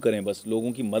काम करें, बस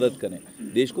लोगों की मदद करें,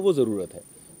 देश को वो ज़रूरत है.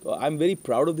 तो I am very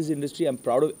proud of this industry, I am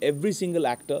proud of every single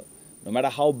actor, no matter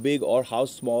how big और how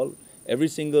small, every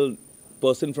single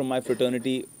person from my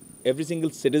fraternity, every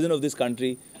single citizen of this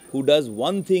country who does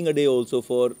one thing a day also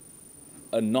for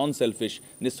a non-selfish,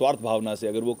 निस्वार्थ भावना से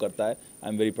अगर वो करता है, I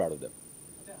am very proud of them.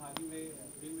 हाल ही में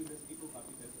film industry को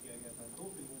काफी test किया गया था, 2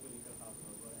 फिल्मों को लेकर खास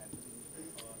तौर पर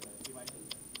और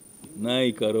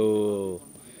नहीं करो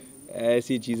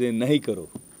ऐसी चीजें, नहीं करो.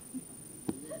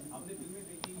 आपने फिल्में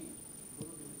देखी,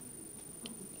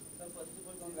 sir first of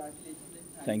all congratulations,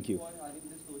 Thank you. for having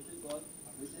this social cause,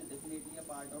 which is definitely a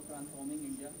part of transforming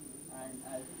India, and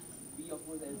as we of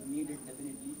course as need it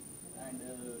definitely, and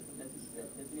that's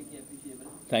definitely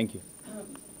appreciable. Thank you.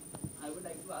 I would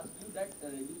like to ask you that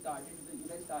you guys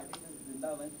started in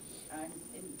Vrindavan, and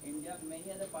in India many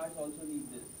other parts also need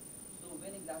this. So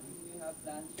when exactly do you have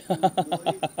plans to grow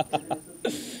it as an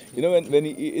association? You know, when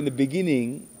he, in the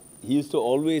beginning, he used to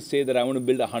always say that I want to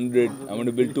build 100, I want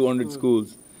to build 200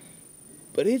 schools.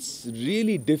 But it's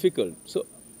really difficult. So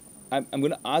I'm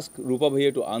going to ask Rupa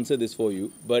Bhaiya to answer this for you.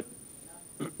 But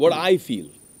what I feel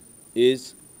is,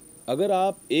 अगर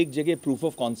आप एक जगह proof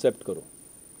of concept करो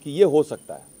कि ये हो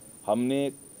सकता है, हमने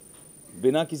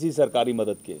बिना किसी सरकारी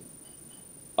मदद के,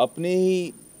 अपने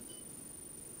ही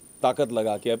ताकत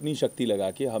लगा के, अपनी शक्ति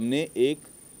लगा के, हमने एक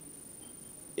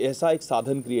ऐसा एक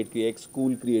साधन क्रिएट किया, एक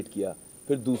स्कूल क्रिएट किया,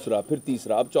 फिर दूसरा, फिर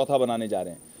तीसरा, अब चौथा बनाने जा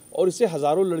रहे हैं, और इससे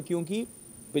हज़ारों लड़कियों की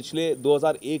पिछले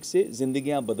 2001 से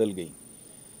ज़िंदगियां बदल गई.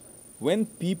 When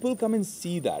people come and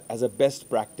see that as a best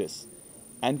practice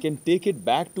and can take it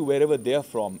back to wherever they are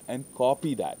from and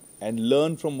copy that and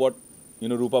learn from what,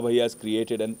 you know, Rupa Bhaiya has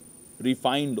created and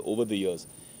refined over the years,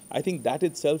 I think that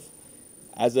itself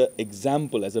as an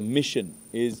example, as a mission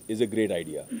is a great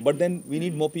idea. But then we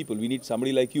need more people. We need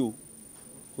somebody like you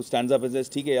who stands up and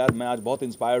says, ठीक है यार, मैं आज बहुत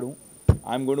inspired हूँ,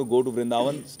 I'm going to go to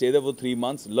Vrindavan, stay there for 3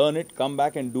 months, learn it, come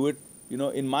back and do it, you know,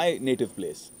 in my native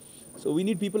place. So we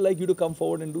need people like you to come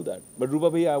forward and do that. But Rupa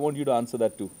Bhaiya, I want you to answer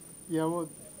that too. Yeah, well,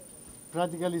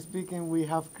 practically speaking, we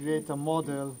have created a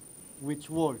model which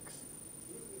works.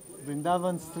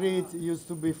 Vrindavan street used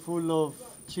to be full of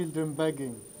children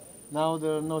begging. Now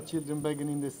there are no children begging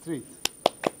in the street.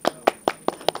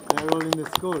 They're all in the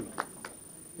school.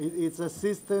 It's a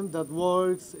system that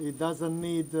works. It doesn't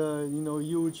need, you know,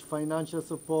 huge financial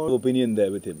support. Opinion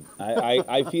there with him.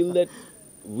 I feel that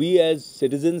we as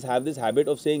citizens have this habit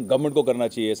of saying government को करना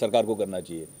चाहिए, सरकार को करना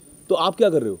चाहिए. तो आप क्या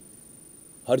कर रहे हो?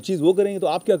 हर चीज़ वो करेंगे तो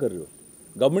आप क्या कर रहे हो?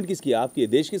 गवर्नमेंट किसकी है? आपकी है.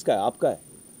 देश किसका है? आपका है.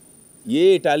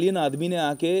 ये इटालियन आदमी ने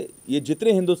आके, ये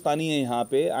जितने हिंदुस्तानी हैं यहाँ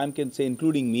पे, I am can say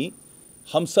including me,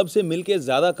 हम सब से मिलके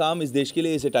ज़्यादा काम इस देश के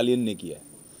लिए इस इटालियन ने किया है.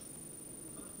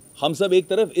 हम सब एक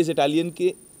तरफ, इस इटालियन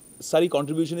के सारी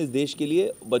कंट्रीब्यूशन इस देश के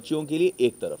लिए, बच्चों के लिए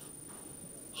एक तरफ.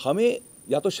 हमें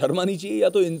या तो शर्म आनी चाहिए या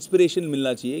तो इंस्पिरेशन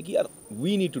मिलना चाहिए कि यार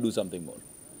we need to do something more.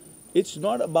 It's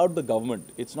not about the government,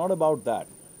 it's not about that.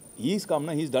 He is come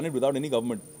ना, he is done it without any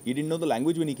government. He didn't know the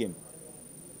language when he केम.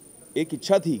 एक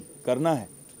इच्छा थी, करना है,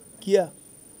 किया.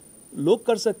 लोग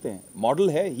कर सकते हैं. मॉडल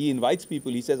है. ही इनवाइट्स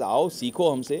पीपल, ही सेज आओ सीखो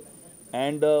हमसे,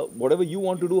 and whatever you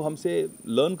want to do हमसे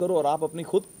लर्न करो, और आप अपनी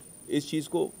खुद इस चीज़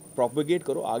को प्रोपेगेट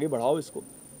करो, आगे बढ़ाओ इसको.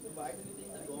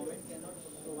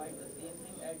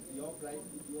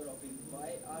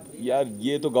 यार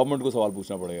ये तो गवर्नमेंट को सवाल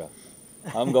पूछना पड़ेगा.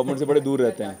 हम गवर्नमेंट से बड़े दूर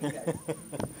रहते हैं.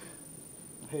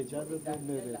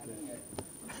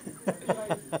 Can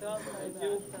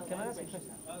I ask a question?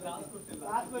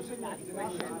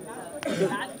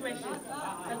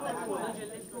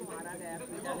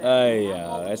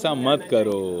 यार ऐसा मत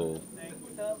करो,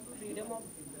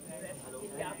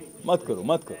 मत करो,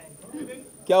 मत करो।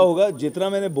 क्या होगा, जितना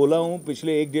मैंने बोला हूँ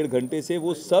पिछले 1-1.5 घंटे से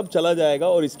वो सब चला जाएगा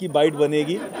और इसकी बाइट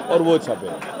बनेगी और वो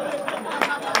छपेगा।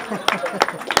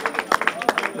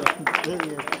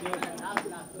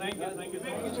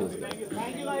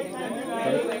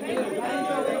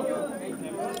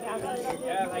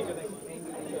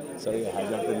 Sorry, I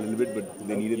hijacked a little bit, but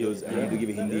they needed those. I need to give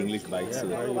Hindi English bites. So.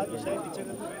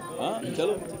 हाँ,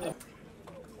 चलो।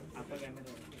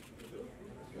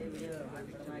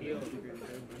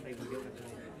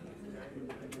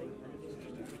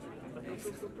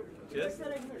 Cheers.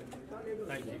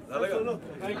 Thank you.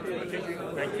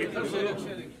 Thank you.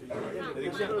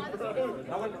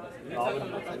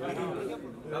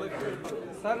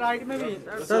 Sir right में भी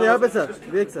सर, यहाँ पे सर,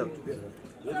 विवेक सर।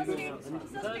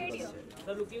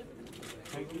 सर रुकिए।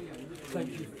 Thank you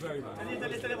very much.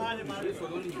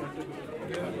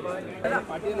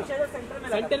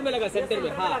 Centre में लगा, centre में।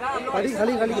 हाँ, खाली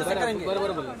खाली खाली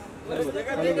बराबर बोलना।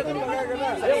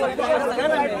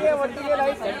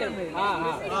 सेंटर में। हाँ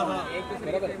हाँ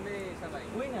बराबर।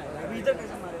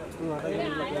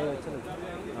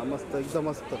 हाँ मस्त, एकदम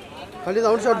मस्त। खाली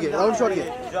राउंड शॉट घे, राउंड शॉट घे।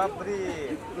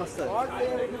 मस्त।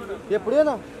 ये पुढे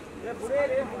ना,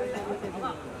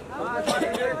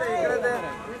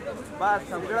 बस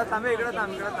सगळं थांबे, इकडे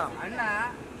थांब, इकडे थांब।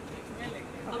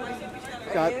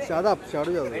 शादाब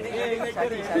शाडू जाओ।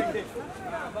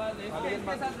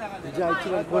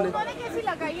 कैसी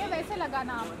लगाइए वैसे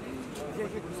लगाना आप।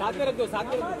 साथ में रख दो, साथ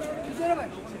में रख दो।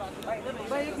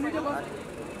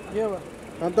 ये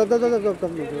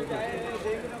तब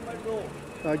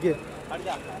आगे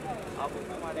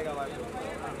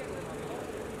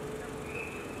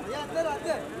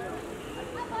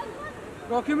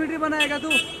डॉक्यूमेंट्री बनाएगा तू?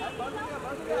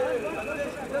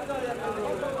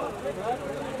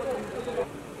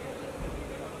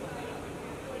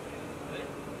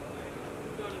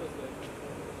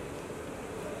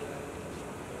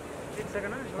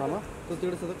 हाँ ना, तो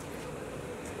तिकडे सतत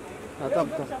आता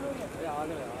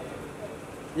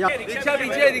या रिक्शा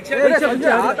पीछे, रिक्शा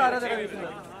हाथ आ रहा है।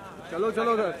 चलो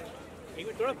चलो सर।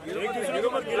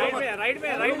 राइट में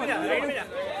जा।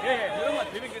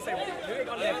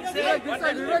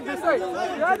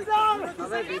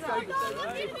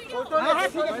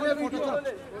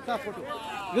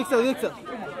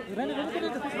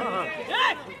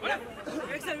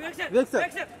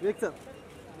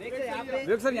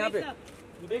 विवेक सर यहाँ पे।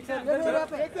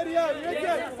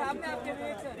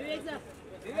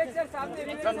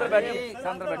 अंदर बैठिए,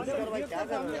 अंदर बैठिए।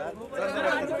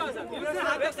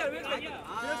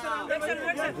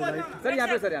 सर यहाँ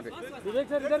पे, सर यहाँ पे। विवेक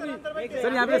सर इधर भी।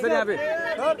 सर यहाँ पे, सर यहाँ पे।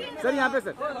 सर यहाँ पे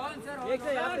सर।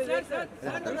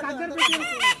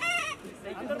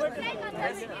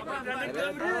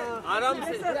 आराम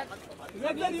से।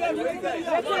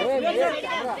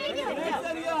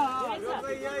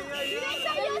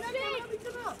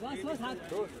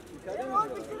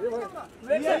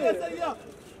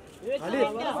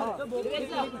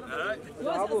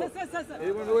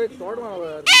 एक शॉट मारा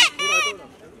यार।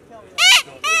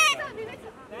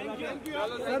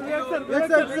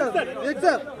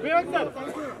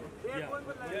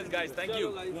 Yes, guys, thank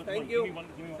you. Thank you.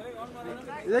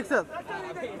 Vivek sir.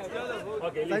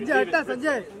 Sanjay हटा,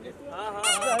 Sanjay.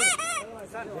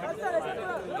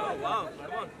 Wow,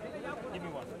 come on. Give me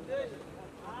one.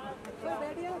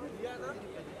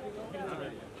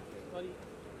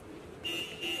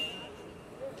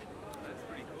 That's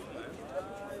pretty cool, man.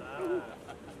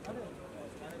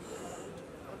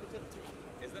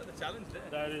 Is that the challenge there?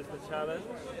 That is the challenge.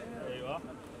 There you are.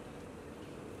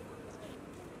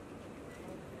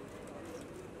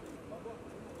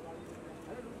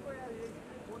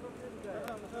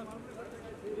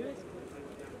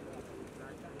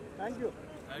 Thank you. All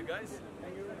right, guys.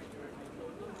 Thank you.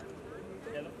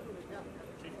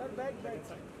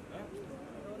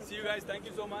 See you guys. Thank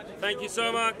you so much. Thank you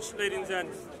so much, ladies and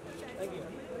gents. Thank you.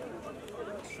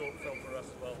 Short film for us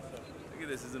as well. So. Look at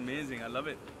this. It's amazing. I love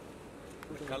it.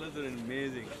 The colors are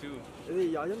amazing too.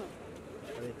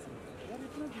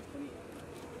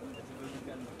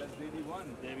 That's baby one.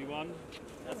 Baby one.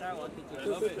 That's our one. I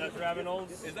love it. That's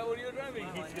Reynolds. Is that what you're driving?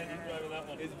 He's driving that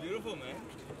one. It's beautiful, man.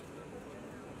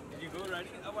 Did you go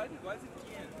riding it? Why is it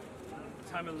here?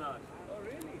 Tamil Nadu. Oh,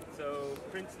 really? So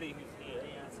Princely, who's here,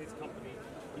 that's his company.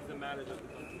 He's the manager of the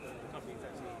company. The company's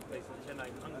actually based in Chennai.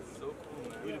 That's so cool,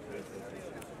 man. Budapest.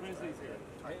 Princely's here.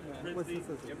 Hey, man. Princely.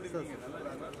 Everything is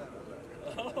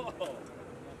Oh.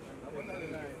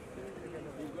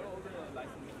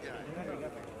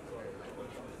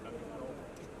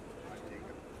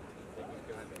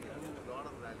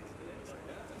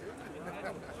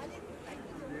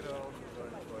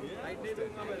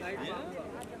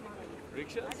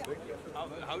 Rickshaws?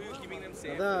 How are you keeping them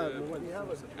safe?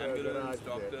 Ambulance,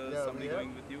 doctors, somebody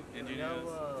going with you, engineers?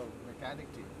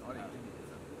 Mechanic team, not engineers.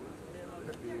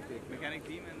 Mechanic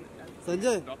team and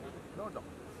Sanjay? doctor? No doctor.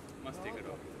 Must take a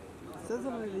doctor. Sir,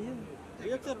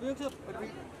 But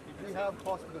we have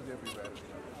hospitals everywhere.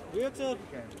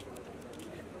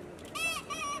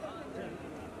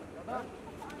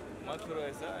 मत करो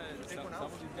ऐसा. Some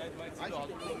of these guys might see the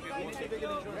hospital and get more sick.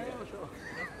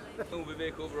 मैं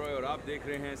विवेक ओबरॉय और आप देख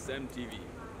रहे हैं Sam TV.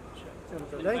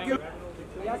 Thank you.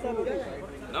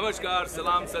 नमस्कार,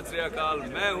 सलाम, सत श्री अकाल.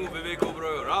 मैं हूं विवेक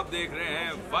ओबरॉय और आप देख रहे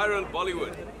हैं वायरल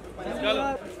बॉलीवुड.